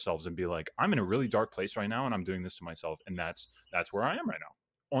look at ourselves and be like, I'm in a really dark place right now, and I'm doing this to myself, and that's where I am right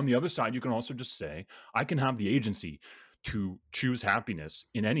now. On the other side, you can also just say, I can have the agency to choose happiness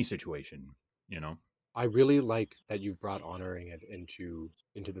in any situation. You know? I really like that you've brought honoring it into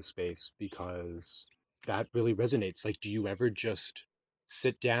the space because that really resonates. Like, do you ever just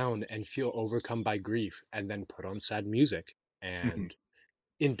sit down and feel overcome by grief and then put on sad music and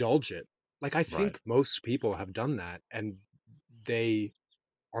indulge it? Like, I Right. think most people have done that, and they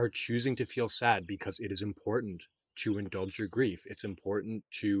are choosing to feel sad because it is important to indulge your grief. It's important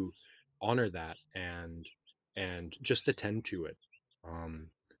to honor that and just attend to it. Um,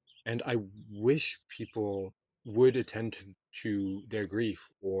 and I wish people would attend to their grief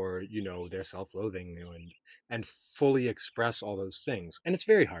or their self-loathing, and fully express all those things. And it's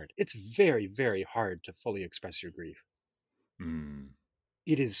very hard. It's very, very hard to fully express your grief. Mm.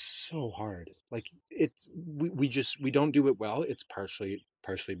 It is so hard. Like, it's we don't do it well. It's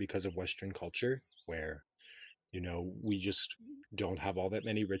partially because of Western culture, where we just don't have all that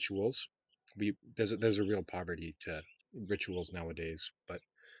many rituals. There's a real poverty to rituals nowadays, but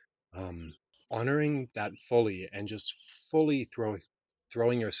um, honoring that fully and just fully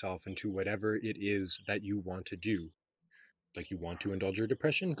throwing yourself into whatever it is that you want to do. Like, you want to indulge your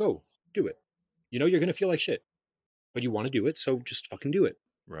depression, go do it. You're gonna feel like shit, but you want to do it, so just fucking do it.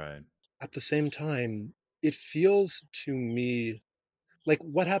 Right. At the same time, it feels to me like,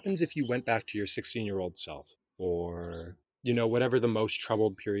 what happens if you went back to your 16-year-old self, or whatever the most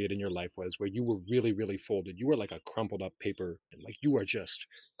troubled period in your life was, where you were really, really folded, you were like a crumpled up paper, and like you are just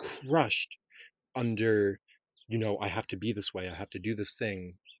crushed under, I have to be this way, I have to do this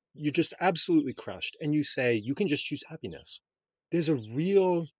thing. You're just absolutely crushed, and you say you can just choose happiness. There's a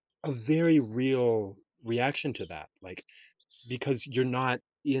very real reaction to that. Like, because you're not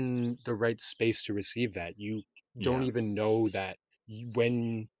in the right space to receive that. You don't Yeah. even know that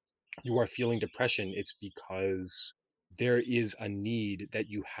when you are feeling depression, it's because there is a need that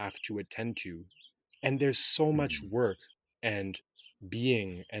you have to attend to. And there's so much Mm. work and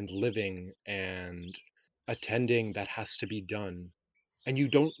being and living and attending that has to be done. And you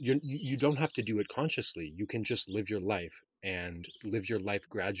don't have to do it consciously. You can just live your life and live your life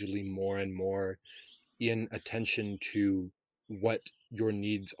gradually more and more in attention to what your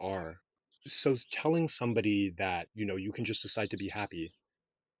needs are. So telling somebody that, you can just decide to be happy,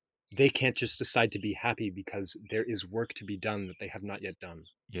 they can't just decide to be happy because there is work to be done that they have not yet done.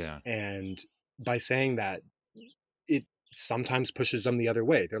 Yeah. And by saying that, it sometimes pushes them the other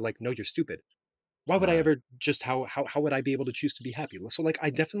way. They're like, no, you're stupid. Why would I Right. ever just how would I be able to choose to be happy? So, like, I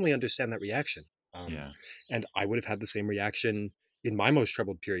definitely understand that reaction. Um, Yeah. and I would have had the same reaction in my most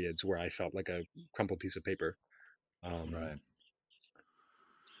troubled periods, where I felt like a crumpled piece of paper. Um, Right.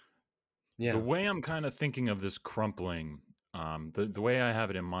 The yeah. way I'm kind of thinking of this crumpling, the way I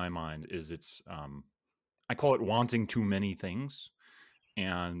have it in my mind is it's I call it wanting too many things.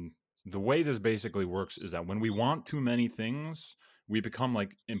 And the way this basically works is that when we want too many things, we become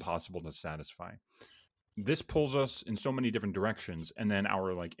like impossible to satisfy. This pulls us in so many different directions, and then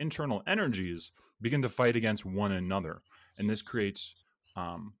our like internal energies begin to fight against one another, and this creates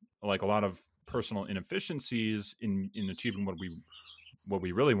like a lot of personal inefficiencies in achieving what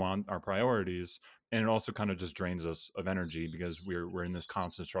we really want, our priorities, and it also kind of just drains us of energy because we're in this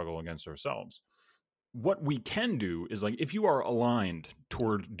constant struggle against ourselves. What we can do is like if you are aligned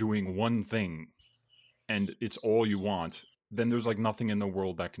toward doing one thing and it's all you want, then there's like nothing in the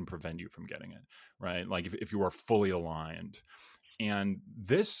world that can prevent you from getting it, right? Like if you are fully aligned. And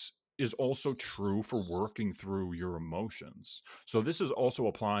this is also true for working through your emotions. So this is also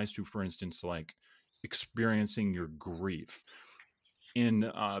applies to, for instance, like experiencing your grief in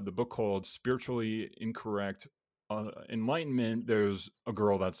the book called Spiritually Incorrect enlightenment, there's a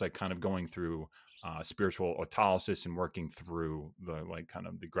girl that's like kind of going through spiritual autolysis and working through the like kind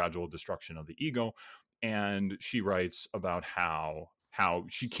of the gradual destruction of the ego, and she writes about how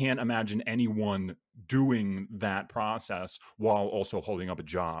she can't imagine anyone doing that process while also holding up a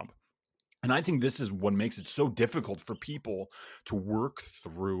job. And I think this is what makes it so difficult for people to work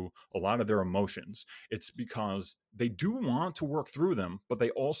through a lot of their emotions. It's because they do want to work through them, but they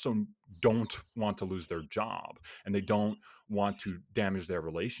also don't want to lose their job, and they don't want to damage their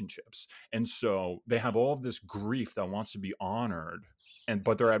relationships. And so they have all of this grief that wants to be honored, and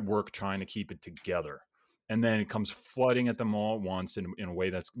but they're at work trying to keep it together. And then it comes flooding at them all at once in a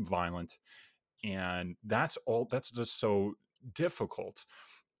way that's violent. And that's just so difficult.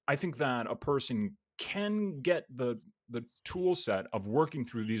 I think that a person can get the tool set of working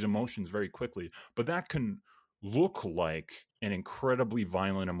through these emotions very quickly, but that can look like an incredibly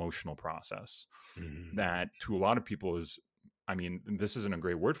violent emotional process Mhm. that to a lot of people is, I mean, this isn't a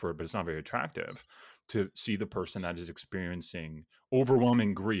great word for it, but it's not very attractive to see the person that is experiencing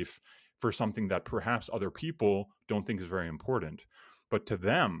overwhelming grief for something that perhaps other people don't think is very important. But to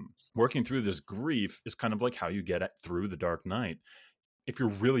them, working through this grief is kind of like how you get through the dark night. If you're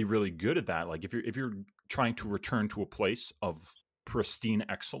really really good at that, like if you're trying to return to a place of pristine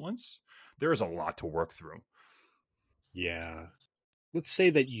excellence, there is a lot to work through. Yeah. Let's say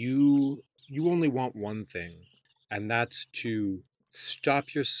that you only want one thing, and that's to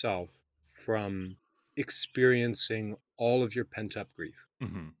stop yourself from experiencing all of your pent up grief.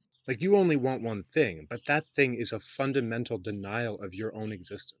 Hmm. Like you only want one thing, but that thing is a fundamental denial of your own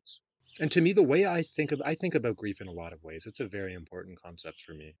existence. And to me, the way I think about grief in a lot of ways. It's a very important concept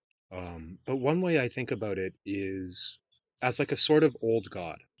for me. But one way I think about it is as like a sort of old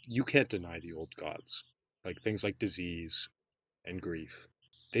god. You can't deny the old gods, like things like disease and grief.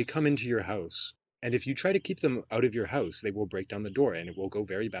 They come into your house, and if you try to keep them out of your house, they will break down the door and it will go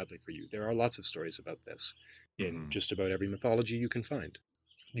very badly for you. There are lots of stories about this in Hmm. just about every mythology you can find.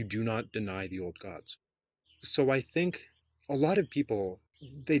 You do not deny the old gods. So I think a lot of people,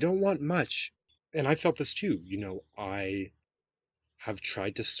 they don't want much. And I felt this too. I have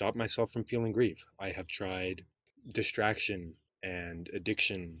tried to stop myself from feeling grief. I have tried distraction and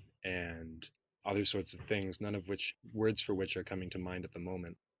addiction and other sorts of things, none of which words for which are coming to mind at the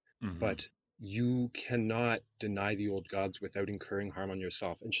moment. Hmm. But you cannot deny the old gods without incurring harm on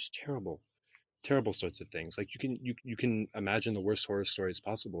yourself and just terrible sorts of things. Like you can imagine the worst horror stories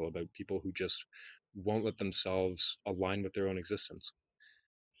possible about people who just won't let themselves align with their own existence.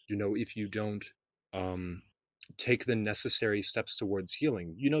 If you don't um, take the necessary steps towards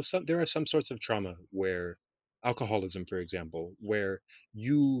healing, there are some sorts of trauma where alcoholism, for example, where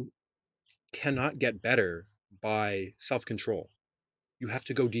you cannot get better by self-control. You have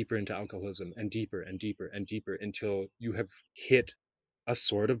to go deeper into alcoholism and deeper and deeper and deeper until you have hit a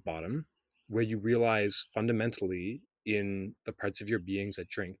sort of bottom where you realize fundamentally in the parts of your beings that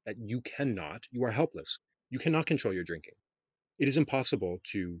drink that you are helpless. You cannot control your drinking. It is impossible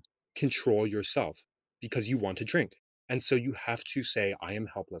to control yourself because you want to drink. And so you have to say, I am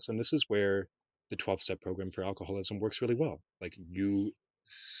helpless. And this is where the 12-step program for alcoholism works really well. Like you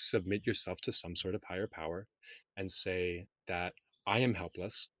submit yourself to some sort of higher power and say that I am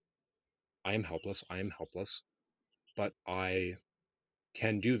helpless. I am helpless. I am helpless. But I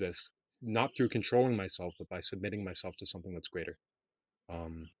can do this not through controlling myself, but by submitting myself to something that's greater.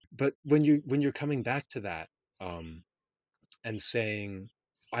 But when you're coming back to that, um, and saying,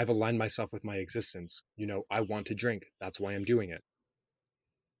 I've aligned myself with my existence. I want to drink. That's why I'm doing it.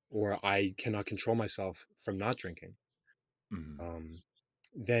 Or I cannot control myself from not drinking. Hmm. Um,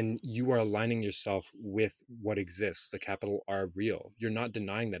 then you are aligning yourself with what exists, the capital R real. You're not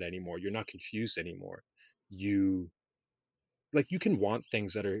denying that anymore. You're not confused anymore. You you can want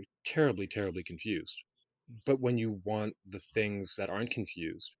things that are terribly, terribly confused. But when you want the things that aren't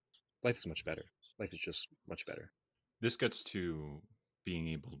confused, life is much better. Life is just much better. This gets to being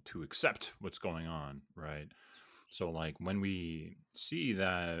able to accept what's going on, right? So like when we see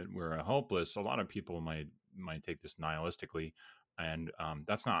that we're helpless, a lot of people might take this nihilistically, and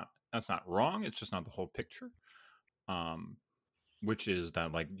that's not wrong. It's just not the whole picture. Um, which is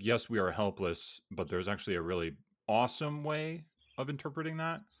that like yes, we are helpless, but there's actually a really awesome way of interpreting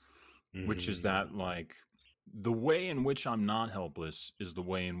that, which is Hmm. that like the way in which I'm not helpless is the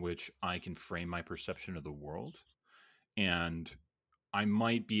way in which I can frame my perception of the world. And I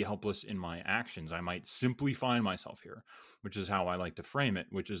might be helpless in my actions. I might simply find myself here, which is how I like to frame it,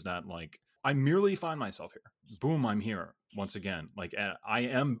 which is that like I merely find myself here. Boom, I'm here once again. Like I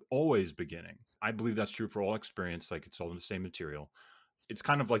am always beginning. I believe that's true for all experience. Like it's all the same material. It's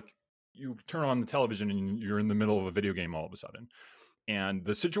kind of like you turn on the television and you're in the middle of a video game all of a sudden, and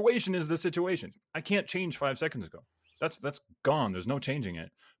the situation is the situation. I can't change 5 seconds ago. That's gone. There's no changing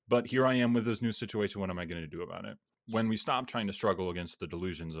it. But here I am with this new situation. What am I going to do about it? When we stop trying to struggle against the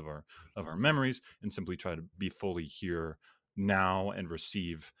delusions of our memories and simply try to be fully here now and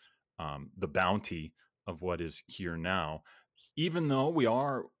receive the bounty of what is here now, even though we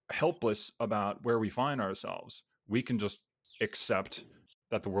are helpless about where we find ourselves, we can just accept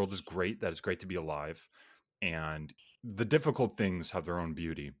that the world is great, that it's great to be alive, and the difficult things have their own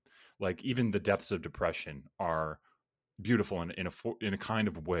beauty. Like even the depths of depression are beautiful in a kind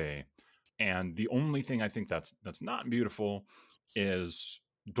of way. And the only thing I think that's not beautiful is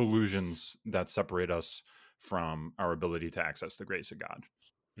delusions that separate us from our ability to access the grace of God.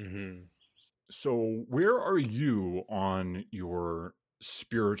 Hmm. So where are you on your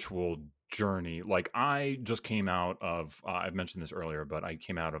spiritual journey? Like I just came out of I've mentioned this earlier, but I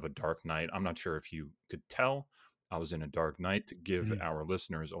came out of a dark night. I'm not sure if you could tell. I was in a dark night. To give Hmm. our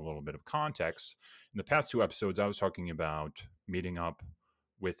listeners a little bit of context, in the past 2 episodes I was talking about meeting up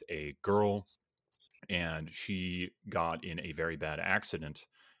with a girl, and she got in a very bad accident,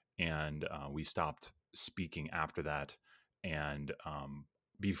 and we stopped speaking after that. And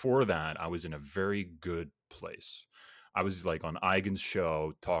before that, I was in a very good place. I was like on Eigen's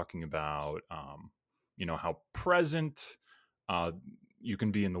show talking about how present uh, you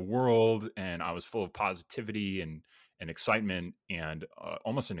can be in the world, and I was full of positivity and excitement and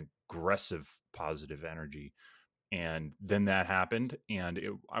almost an aggressive positive energy. And then that happened, and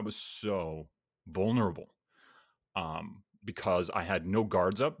I was so vulnerable, because I had no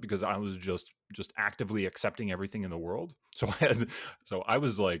guards up, because I was just actively accepting everything in the world. So I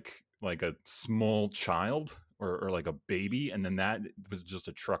was like a small child, or like a baby, and then that was just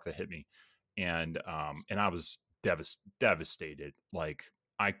a truck that hit me, and I was devastated. Like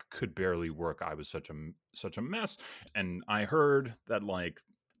I could barely work. I was such a mess. And I heard that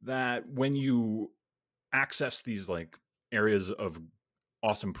that when you access these like areas of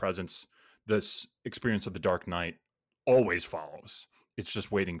awesome presence, this experience of the Dark Knight always follows. It's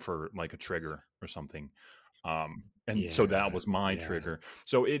just waiting for like a trigger or something. And so that Yeah, was my yeah. trigger.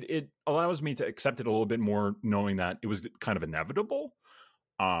 So it allows me to accept it a little bit more, knowing that it was kind of inevitable.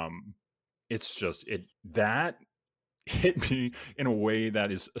 Um, it's just it that hit me in a way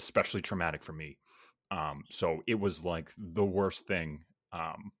that is especially traumatic for me. So it was like the worst thing,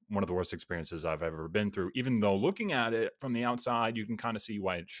 one of the worst experiences I've ever been through. Even though looking at it from the outside, you can kind of see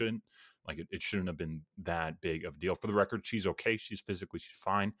why it shouldn't. Like it shouldn't have been that big of a deal. For the record, she's okay. She's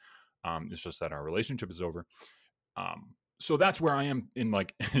fine. It's just that our relationship is over. So that's where I am in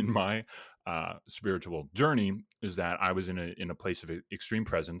like in my spiritual journey, is that I was in a place of extreme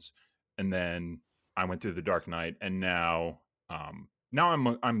presence, and then I went through the dark night, and now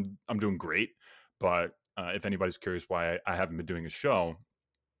I'm doing great. But if anybody's curious why I haven't been doing a show,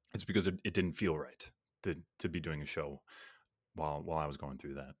 it's because it didn't feel right to be doing a show while I was going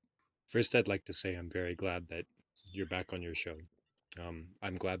through that. First, I'd like to say I'm very glad that you're back on your show.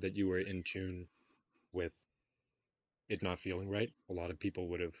 I'm glad that you were in tune with it not feeling right. A lot of people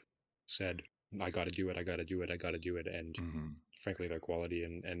would have said, I got to do it, I got to do it, I got to do it. And Mm-hmm. frankly, their quality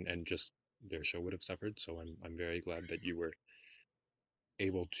and just their show would have suffered. So I'm very glad that you were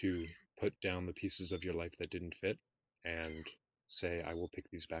able to put down the pieces of your life that didn't fit and say, I will pick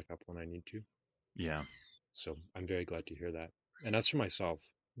these back up when I need to. Yeah. So I'm very glad to hear that. And as for myself,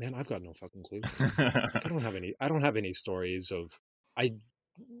 man, I've got no fucking clue. Like I don't have any stories of I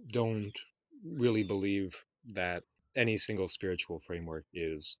don't really believe that any single spiritual framework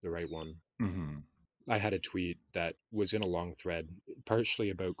is the right one. Mm-hmm. I had a tweet that was in a long thread, partially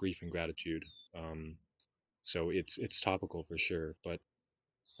about grief and gratitude. Um, so it's topical for sure. But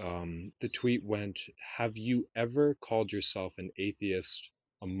the tweet went, "Have you ever called yourself an atheist,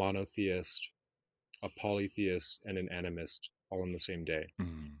 a monotheist, a polytheist, and an animist all in the same day?"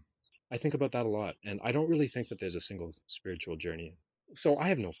 Mm-hmm. I think about that a lot, and I don't really think that there's a single spiritual journey. So I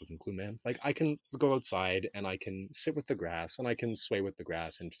have no fucking clue, man. Like I can go outside and I can sit with the grass and I can sway with the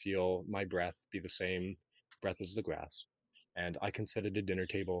grass and feel my breath be the same breath as the grass. And I can sit at a dinner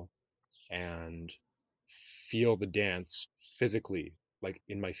table and feel the dance physically, like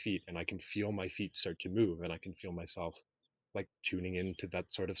in my feet, and I can feel my feet start to move and I can feel myself like tuning into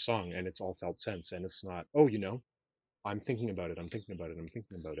that sort of song, and it's all felt sense, and it's not, oh, I'm thinking about it, I'm thinking about it, I'm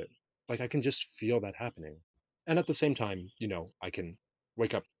thinking about it. Like I can just feel that happening. And at the same time, I can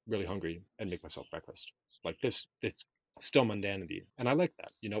wake up really hungry and make myself breakfast. Like this still mundanity. And I like that.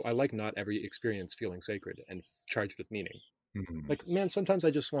 I like not every experience feeling sacred and charged with meaning. Mm-hmm. Like, man, sometimes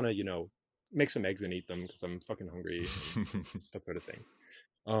I just want to, make some eggs and eat them because I'm fucking hungry and that sort of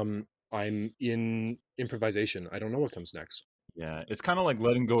thing. I'm in improvisation. I don't know what comes next. Yeah, it's kind of like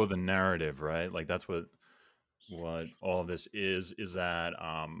letting go of the narrative, right? Like that's what all this is that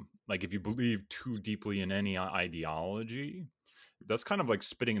like if you believe too deeply in any ideology, that's kind of like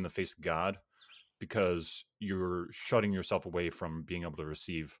spitting in the face of God because you're shutting yourself away from being able to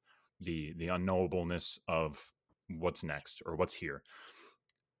receive the unknowableness of what's next or what's here.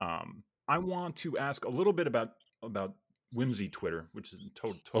 I want to ask a little bit about Whimsy Twitter, which is a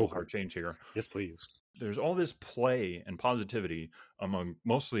total Oh, hard change here. yes, please. There's all this play and positivity among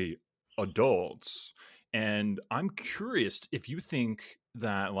mostly adults, and I'm curious if you think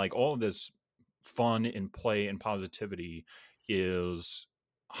that like all of this fun and play and positivity is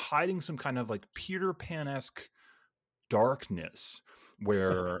hiding some kind of like Peter Pan-esque darkness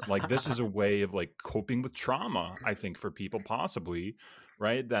where like this is a way of like coping with trauma, I think, for people possibly,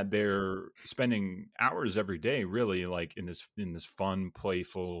 right, that they're spending hours every day really like in this fun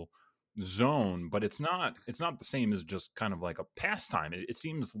playful zone, but it's not the same as just kind of like a pastime. It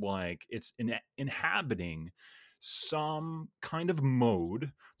seems like it's inhabiting some kind of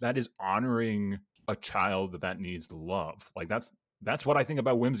mode that is honoring a child that needs love. Like that's what I think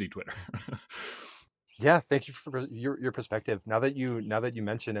about Whimsy Twitter. Yeah, thank you for your perspective. Now that you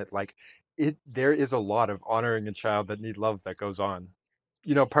mention it, like it there is a lot of honoring a child that need love that goes on.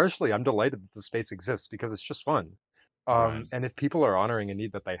 You know, partially I'm delighted that the space exists because it's just fun. Right. And if people are honoring a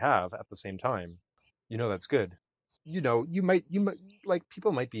need that they have at the same time, you know that's good. You know, you might like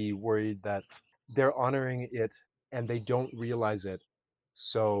people might be worried that they're honoring it and they don't realize it.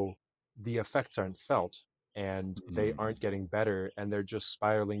 So the effects aren't felt and they Mm, aren't getting better and they're just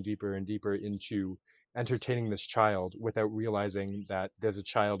spiraling deeper and deeper into entertaining this child without realizing that there's a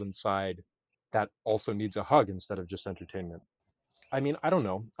child inside that also needs a hug instead of just entertainment. I mean, I don't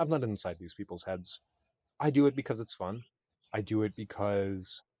know. I'm not inside these people's heads. I do it because it's fun. I do it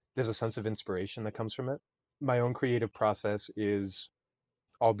because there's a sense of inspiration that comes from it. My own creative process is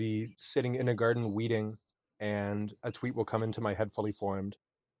I'll be sitting in a garden weeding and a tweet will come into my head fully formed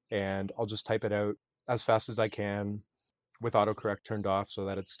and I'll just type it out as fast as I can with autocorrect turned off so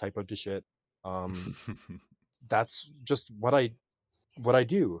that it's typoed to shit. Um, that's just what I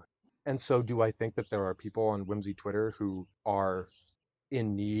do. And so, do I think that there are people on Whimsy Twitter who are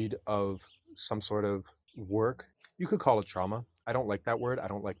in need of some sort of work? You could call it trauma. I don't like that word. I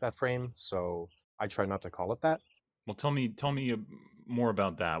don't like that frame. So I try not to call it that. well, tell me more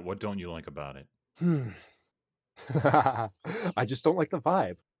about that. What don't you like about it? Hmm. I just don't like the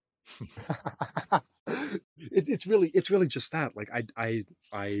vibe. It's really just that. Like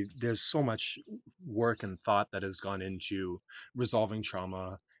there's so much work and thought that has gone into resolving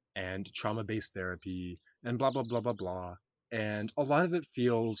trauma and trauma-based therapy and blah blah blah blah blah. And a lot of it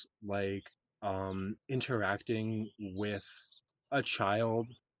feels like interacting with a child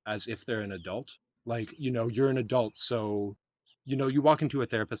as if they're an adult. Like, you're an adult, so you walk into a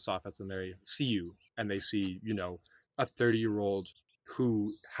therapist's office and they see you and they see, a 30-year-old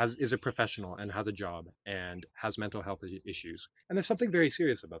who is a professional and has a job and has mental health issues. And there's something very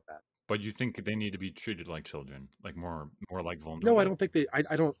serious about that. But you think they need to be treated like children, like more like No, I vulnerable? don't think they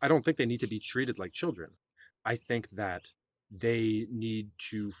I don't think they need to be treated like children. I think that they need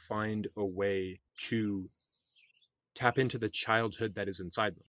to find a way to tap into the childhood that is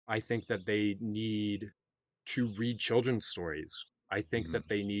inside them. I think that they need to read children's stories. I think Hmm. that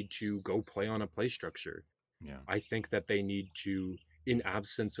they need to go play on a play structure. Yeah. I think that they need to, in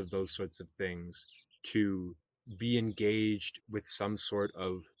absence of those sorts of things, to be engaged with some sort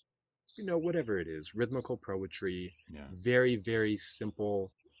of, whatever it is, rhythmical poetry, Yeah. very, very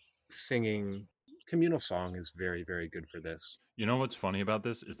simple singing. Communal song is very, very good for this. You know what's funny about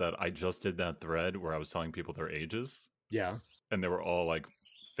this is that I just did that thread where I was telling people their ages, Yeah. and they were all like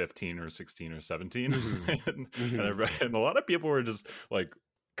 15 or 16 or 17, Hmm. Hmm. and a lot of people were just like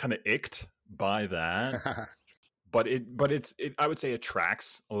kind of icked by that. But I would say it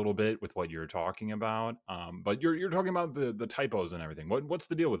tracks a little bit with what you're talking about. But you're talking about the typos and everything. What's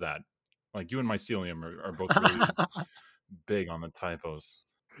the deal with that? Like you and mycelium are both really big on the typos.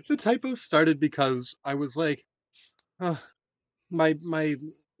 The typo started because I was like, "Huh, my my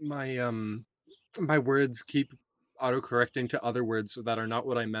my words keep autocorrecting to other words that are not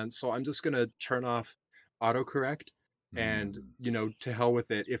what I meant, so I'm just gonna turn off autocorrect and Mm. to hell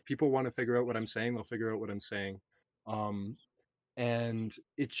with it. If people want to figure out what I'm saying, they'll figure out what I'm saying. Um, and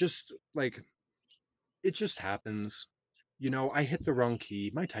it just happens. I hit the wrong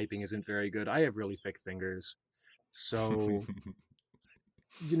key. My typing isn't very good. I have really thick fingers. So,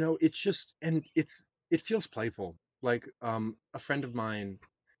 it's just and it feels playful. Like a friend of mine,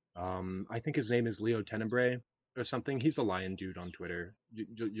 I think his name is Leo Tenebrae. or something. He's a lion dude on Twitter.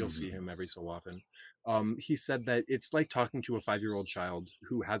 You'll see Hmm. him every so often. He said that it's like talking to a 5-year-old child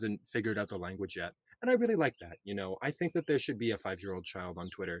who hasn't figured out the language yet, and I really like that. I think that there should be a 5-year-old child on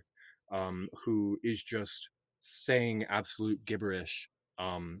Twitter, who is just saying absolute gibberish.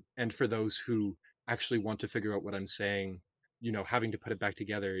 And for those who actually want to figure out what I'm saying, having to put it back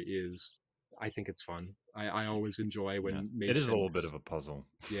together is, I think it's fun. I always enjoy Yeah, when it Mage is a send little bit of a puzzle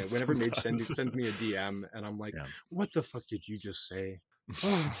yeah, whenever Mage sometimes. sends me a DM and I'm like, Yeah. what the fuck did you just say?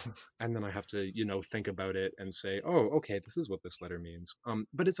 Oh, and then I have to, think about it and say, oh, okay, this is what this letter means.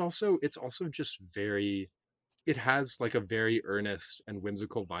 But it's also just very, it has like a very earnest and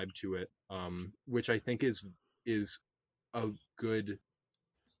whimsical vibe to it, which I think is a good,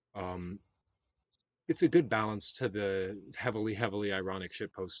 um, it's a good balance to the heavily, heavily ironic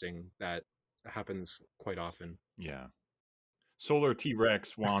shit posting that happens quite often. Yeah. Solar T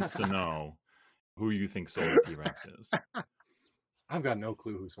Rex wants to know who you think Solar T Rex is. I've got no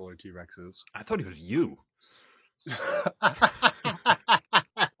clue who Solar T Rex is. I thought he was you.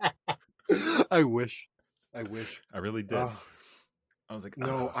 I wish. I wish. I really did. Oh, I was like,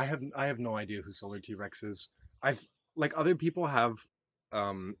 no, oh. I have no idea who Solar T Rex is. I've like other people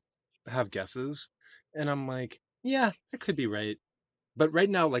um have guesses, and I'm like, yeah, that could be right. But right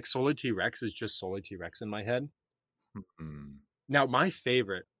now, like Solar T Rex is just Solar T Rex in my head. Hmm. Now, my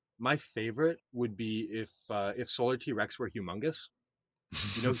favorite would be if Solar T Rex were humongous.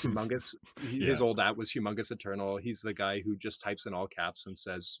 Humongous. His Yeah. old at was Humongous Eternal. He's the guy who just types in all caps and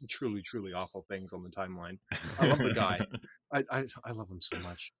says truly, truly awful things on the timeline. I love the guy. I love him so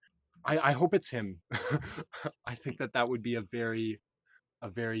much. I hope it's him. I think that would be a very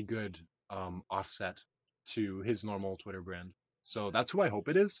good offset to his normal Twitter brand. So that's who I hope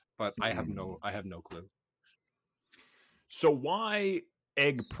it is, but I have Hmm. no clue. So why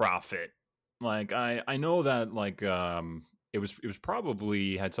Egg Profit? Like I know that like it was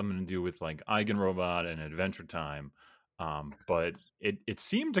probably had something to do with like Eigenrobot and Adventure Time. But it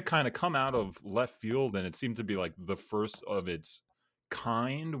seemed to kind of come out of left field, and it seemed to be like the first of its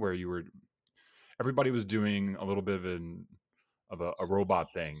kind where you were everybody was doing a little bit of a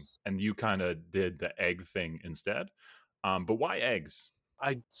robot thing, and you kind of did the egg thing instead. But why eggs?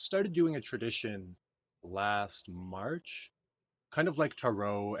 I started doing a tradition last March, kind of like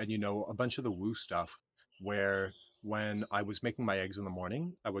Tarot and a bunch of the woo stuff, where when I was making my eggs in the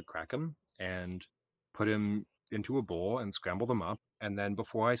morning, I would crack them and put them into a bowl and scramble them up. And then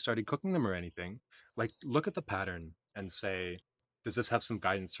before I started cooking them or anything, like look at the pattern and say, does this have some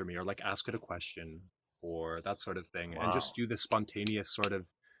guidance for me? Or like ask it a question or that sort of thing. And just Wow. do this spontaneous sort of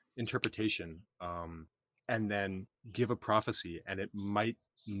interpretation. And then give a prophecy. And it might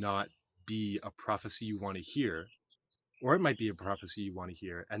not be a prophecy you want to hear, or it might be a prophecy you want to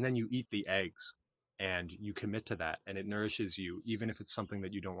hear, and then you eat the eggs and you commit to that, and it nourishes you, even if it's something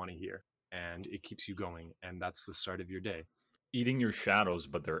that you don't want to hear, and it keeps you going, and that's the start of your day. Eating your shadows,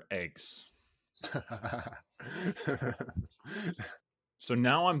 but they're eggs. So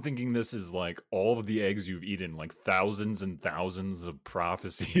now I'm thinking this is like all of the eggs you've eaten, like thousands and thousands of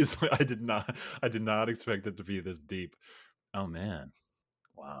prophecies. I did not expect it to be this deep. Oh man.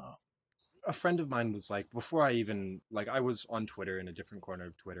 Wow. A friend of mine was like, before I even, like, I was on Twitter in a different corner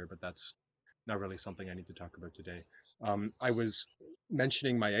of Twitter, but that's not really something I need to talk about today. I was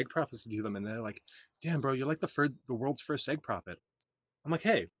mentioning my egg prophecy to them, and they're like, damn, bro, you're like the world's first egg prophet. I'm like,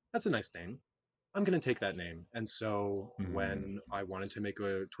 hey, that's a nice name. I'm gonna take that name. And so Mm, when I wanted to make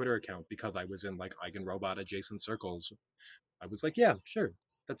a Twitter account because I was in like Eigenrobot adjacent circles, I was like, yeah, sure,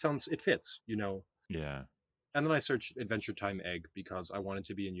 it fits. yeah. And then I searched Adventure Time Egg because I wanted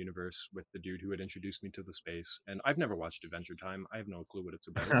to be in universe with the dude who had introduced me to the space. And I've never watched Adventure Time. I have no clue what it's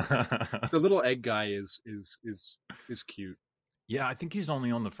about, but the little egg guy is cute. Yeah, I think he's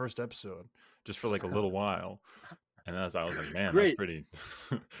only on the first episode, just for like a little while. And as I was like, man, that's Great. pretty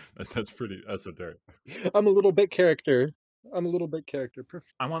that's pretty esoteric. I'm a little bit character. I'm a little bit character.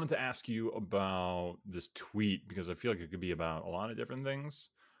 Perfect. I wanted to ask you about this tweet because I feel like it could be about a lot of different things.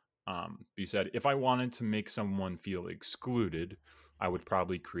 You said, if I wanted to make someone feel excluded, I would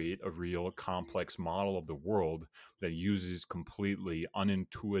probably create a real complex model of the world that uses completely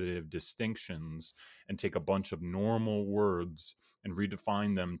unintuitive distinctions and take a bunch of normal words and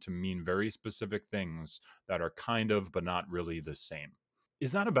redefine them to mean very specific things that are kind of but not really the same.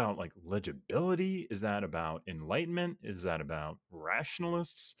 Is that about like legibility? Is that about enlightenment? Is that about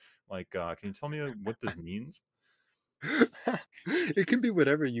rationalists? Like, can you tell me what this means? It can be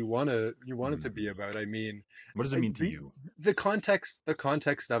whatever you want it to Hmm. be about. I mean, What does it mean to the you? the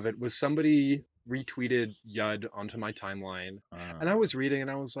context of it was somebody retweeted Yud onto my timeline, and I Uh, was reading and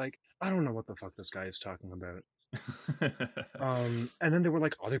I was like, I don't know what the fuck this guy is talking about. And then there were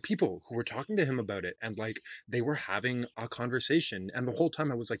like other people who were talking to him about it, and like they were having a conversation. And the whole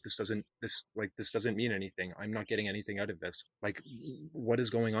time I was like, this doesn't mean anything. I'm not getting anything out of this. Like, what is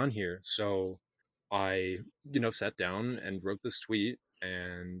going on here? So I, sat down and wrote this tweet,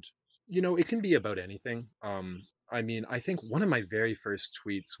 and it can be about anything. I mean, I think one of my very first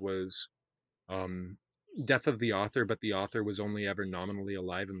tweets was um, death of the author, but the author was only ever nominally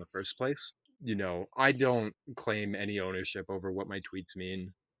alive in the first place. I don't claim any ownership over what my tweets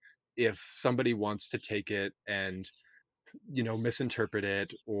mean. If somebody wants to take it and, misinterpret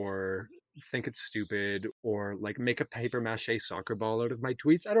it or think it's stupid or like make a paper mache soccer ball out of my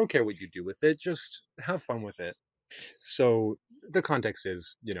tweets, I don't care what you do with it. Just have fun with it. So the context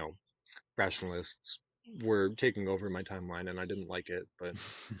is, rationalists were taking over my timeline and I didn't like it, but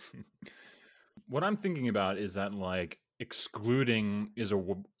What I'm thinking about is that like excluding is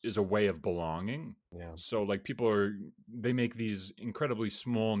a way of belonging. yeah. So like they make these incredibly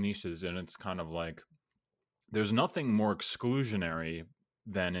small niches, and it's kind of like there's nothing more exclusionary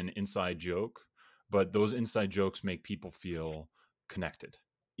than an inside joke, but those inside jokes make people feel connected.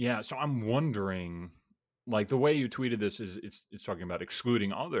 Yeah, so I'm wondering, like the way you tweeted this is it's talking about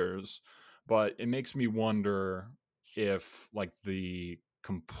excluding others, but it makes me wonder if like the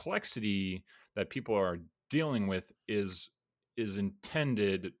complexity that people are dealing with is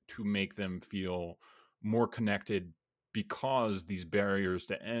intended to make them feel more connected because these barriers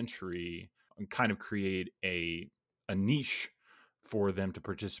to entry kind of create a niche for them to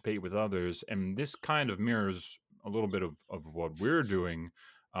participate with others, and this kind of mirrors a little bit of what we're doing.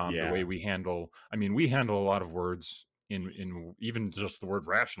 The way Yeah. we handle, I mean, we handle a lot of words in even just the word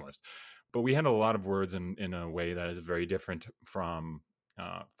rationalist, but we handle a lot of words in a way that is very different from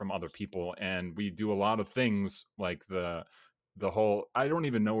other people, and we do a lot of things like the whole, I don't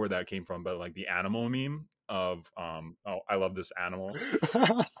even know where that came from, but like the animal meme of oh, I love this animal.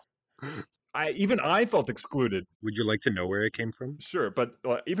 I felt excluded. Would you like to know where it came from? Sure, but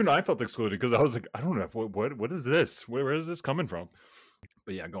even I felt excluded because I was like, I don't know what is this? Where is this coming from?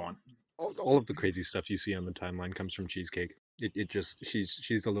 But yeah, go on. All of the crazy stuff you see on the timeline comes from Cheesecake. It just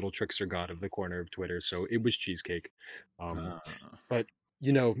she's a little trickster god of the corner of Twitter, so it was Cheesecake. Um, Uh, but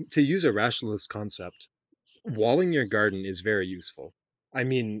to use a rationalist concept, walling your garden is very useful. I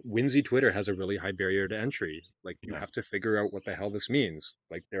mean, Whimsy Twitter has a really high barrier to entry. Like, you yeah. have to figure out what the hell this means.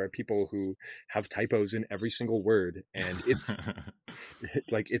 Like, there are people who have typos in every single word, and it's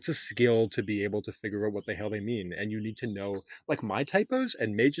like it's a skill to be able to figure out what the hell they mean, and you need to know, like, my typos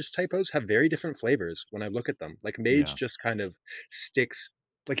and Mage's typos have very different flavors when I look at them. Like, Mage Yeah. just kind of sticks,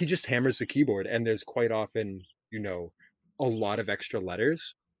 like he just hammers the keyboard, and there's quite often, a lot of extra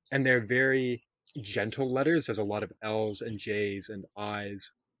letters, and they're very gentle letters. There's a lot of L's and J's and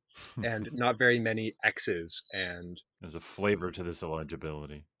I's and not very many X's and There's a flavor to this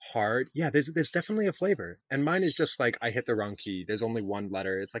illegibility. hard. Yeah, there's definitely a flavor. And mine is just like I hit the wrong key. There's only one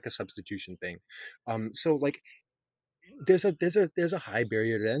letter. It's like a substitution thing. So like there's a high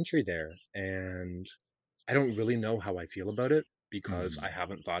barrier to entry there, and I don't really know how I feel about it because I Mm,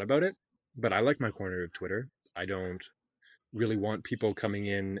 haven't thought about it. But I like my corner of Twitter. I don't really want people coming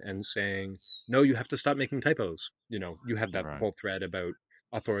in and saying, "No, you have to stop making typos." You have that right. whole thread about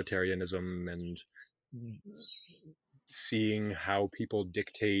authoritarianism and seeing how people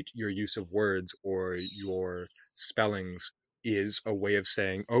dictate your use of words or your spellings is a way of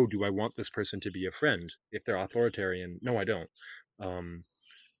saying, oh, do I want this person to be a friend? If they're authoritarian, no, I don't. Um,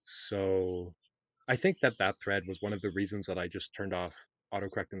 so I think that thread was one of the reasons that I just turned off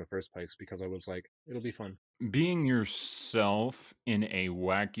autocorrect in the first place because I was like, it'll be fun. Being yourself in a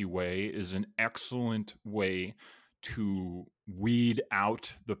wacky way is an excellent way to weed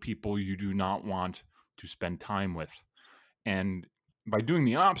out the people you do not want to spend time with. And by doing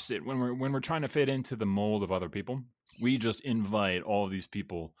the opposite, when we're trying to fit into the mold of other people, we just invite all of these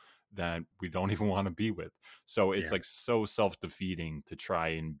people that we don't even want to be with. So it's Yeah. like so self-defeating to try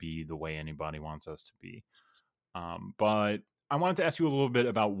and be the way anybody wants us to be. But I wanted to ask you a little bit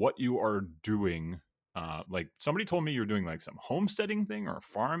about what you are doing. Like somebody told me you're doing like some homesteading thing or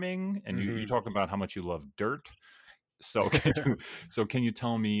farming, and you hmm talk about how much you love dirt. So can you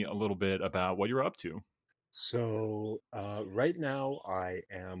tell me a little bit about what you're up to? So, right now I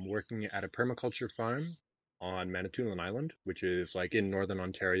am working at a permaculture farm on Manitoulin Island, which is like in northern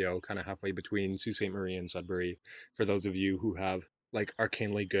Ontario, kind of halfway between Sault Ste. Marie and Sudbury, for those of you who have like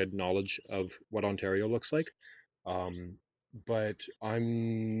arcanely good knowledge of what Ontario looks like. Um, but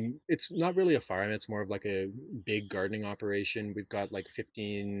it's not really a farm, it's more of like a big gardening operation. We've got like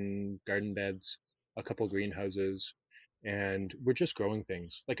 15 garden beds, a couple greenhouses, and we're just growing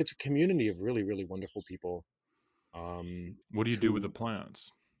things. Like it's a community of really, really wonderful people. What do you do with the who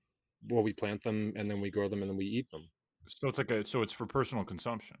plants? well, we plant them and then we grow them and then we eat them. So it's like a so it's for personal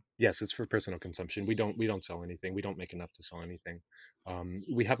consumption. Yes, it's for personal consumption. We don't sell anything. We don't make enough to sell anything.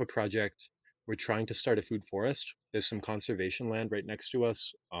 We have a project. We're trying to start a food forest. There's some conservation land right next to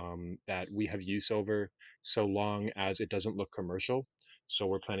us that we have use over so long as it doesn't look commercial. So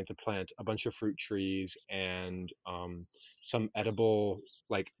we're planning to plant a bunch of fruit trees and some edible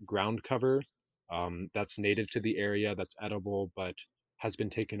like ground cover that's native to the area that's edible but has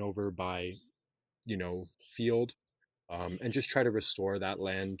been taken over by field and just try to restore that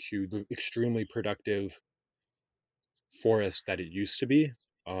land to the extremely productive forest that it used to be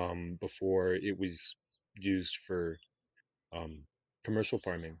before it was used for um, commercial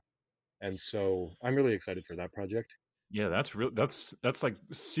farming. And so I'm really excited for that project. Yeah, that's real. That's like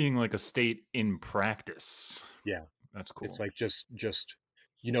seeing like a state in practice. Yeah, That's it's cool. like just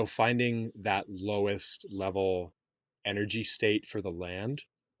finding that lowest level energy state for the land,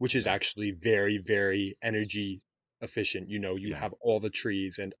 which is Yeah, actually very, very energy efficient. You yeah. have all the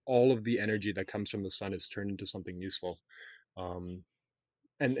trees and all of the energy that comes from the sun is turned into something useful. Um,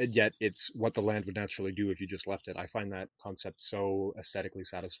 and yet it's what the land would naturally do if you just left it. I find that concept so aesthetically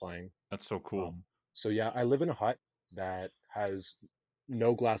satisfying. That's so cool. So yeah, I live in a hut that has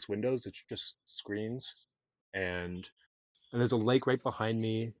no glass windows. It's just screens, and there's a lake right behind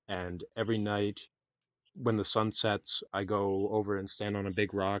me. And every night when the sun sets, I go over and stand on a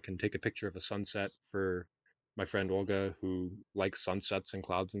big rock and take a picture of a sunset for my friend Olga, who likes sunsets and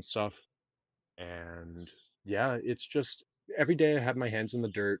clouds and stuff. And yeah, it's just every day I have my hands in the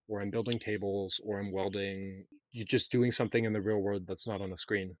dirt, or I'm building tables, or I'm welding. You're just doing something in the real world that's not on a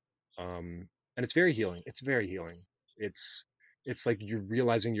screen. And it's very healing. It's very healing. It's it's like you're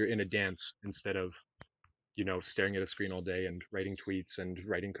realizing you're in a dance instead of staring at a screen all day and writing tweets and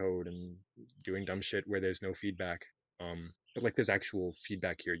writing code and doing dumb shit where there's no feedback. But like there's actual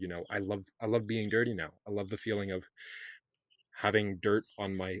feedback here. I love being dirty now. I love the feeling of having dirt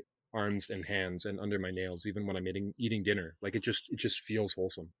on my arms and hands and under my nails, even when I'm eating dinner. Like it just feels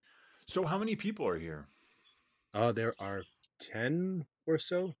wholesome. So how many people are here? There are 10 or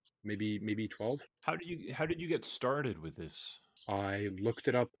so, maybe 12. How did you get started with this? I looked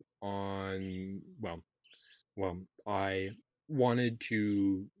it up on I wanted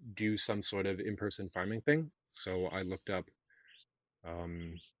to do some sort of in-person farming thing, so I looked up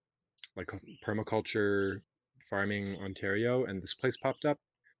um, like permaculture farming Ontario, and this place popped up.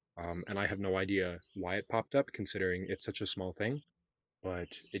 And I have no idea why it popped up, considering it's such a small thing, but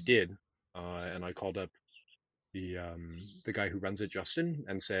it did. And I called up the guy who runs it, Justin,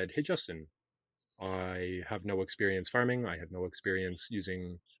 and said, "Hey, Justin, I have no experience farming. I have no experience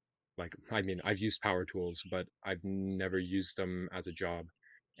using I mean, I've used power tools, but I've never used them as a job.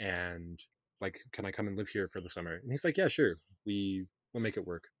 And can I come and live here for the summer?" And he's like, "Yeah, sure. We'll make it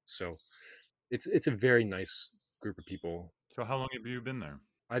work." So it's a very nice group of people. So how long have you been there?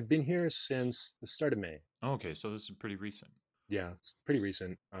 I've been here since the start of May. Okay, so this is pretty recent. Yeah, it's pretty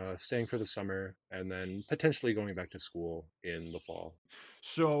recent. Staying for the summer and then potentially going back to school in the fall.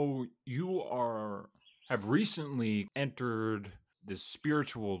 So you are have recently entered this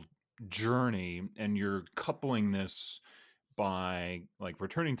spiritual journey and you're coupling this by like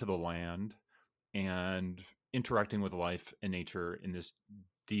returning to the land and interacting with life and nature in this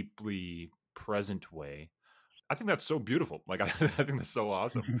deeply present way. I think that's so beautiful. Like I think that's so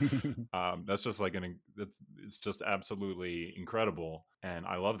awesome. That's just like it's just absolutely incredible, and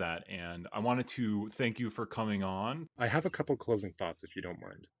I love that. And I wanted to thank you for coming on. I have a couple closing thoughts if you don't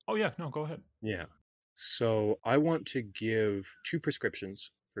mind. Oh yeah, no, go ahead. Yeah. So I want to give two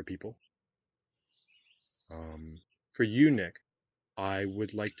prescriptions for people. For you, Nick, I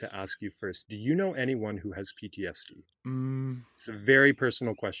would like to ask you first, do you know anyone who has PTSD? Mm, It's a very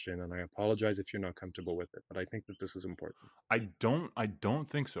personal question, and I apologize if you're not comfortable with it, but I think that this is important. I don't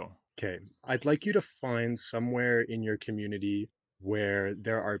think so. Okay, I'd like you to find somewhere in your community where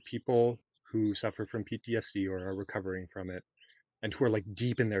there are people who suffer from PTSD or are recovering from it and who are like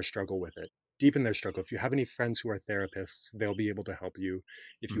deep in their struggle with it. Deep in their struggle. If you have any friends who are therapists, they'll be able to help you.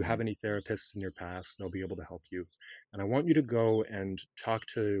 If you Hmm. have any therapists in your past, they'll be able to help you. And I want you to go and talk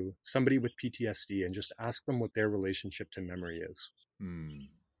to somebody with PTSD and just ask them what their relationship to memory is. Hmm.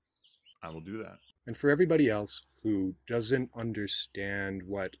 I will do that. And for everybody else who doesn't understand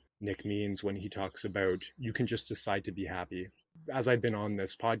what Nick means when he talks about you can just decide to be happy, as I've been on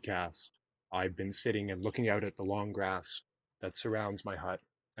this podcast, I've been sitting and looking out at the long grass that surrounds my hut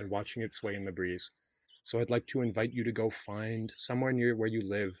and watching it sway in the breeze. So I'd like to invite you to go find somewhere near where you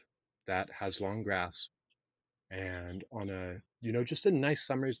live that has long grass and on just a nice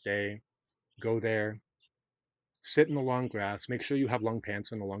summer's day, go there, sit in the long grass. Make sure you have long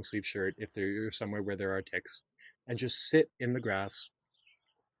pants and a long sleeve shirt if you're somewhere where there are ticks, and just sit in the grass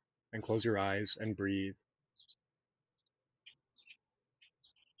and close your eyes and breathe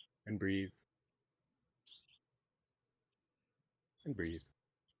and breathe and breathe.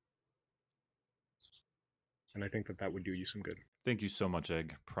 And I think that that would do you some good. Thank you so much,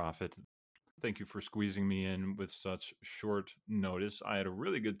 Egg Prophet. Thank you for squeezing me in with such short notice. I had a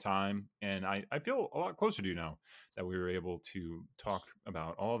really good time, and I feel a lot closer to you now that we were able to talk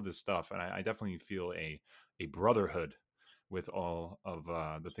about all of this stuff. And I definitely feel a brotherhood with all of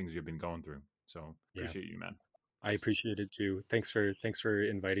the things you've been going through. So Yeah, appreciate you, man. I appreciate it too. Thanks for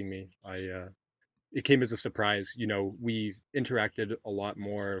inviting me. It came as a surprise. We've interacted a lot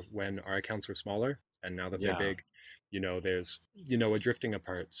more when our accounts were smaller, and now that they're Yeah. big, there's a drifting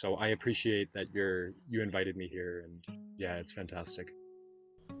apart. So I appreciate that you invited me here, and yeah, it's fantastic.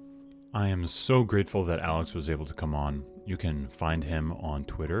 I am so grateful that Alex was able to come on. You can find him on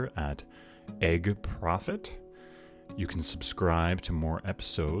Twitter at eggprophet. You can subscribe to more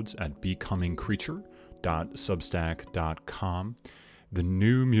episodes at becomingcreature.substack.com. The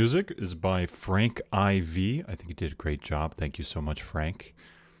new music is by Frank IV. I think he did a great job. Thank you so much, Frank.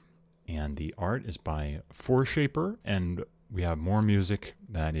 And the art is by Foreshaper, and we have more music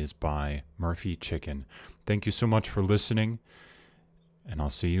that is by Murphy Chicken. Thank you so much for listening, and I'll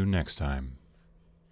see you next time.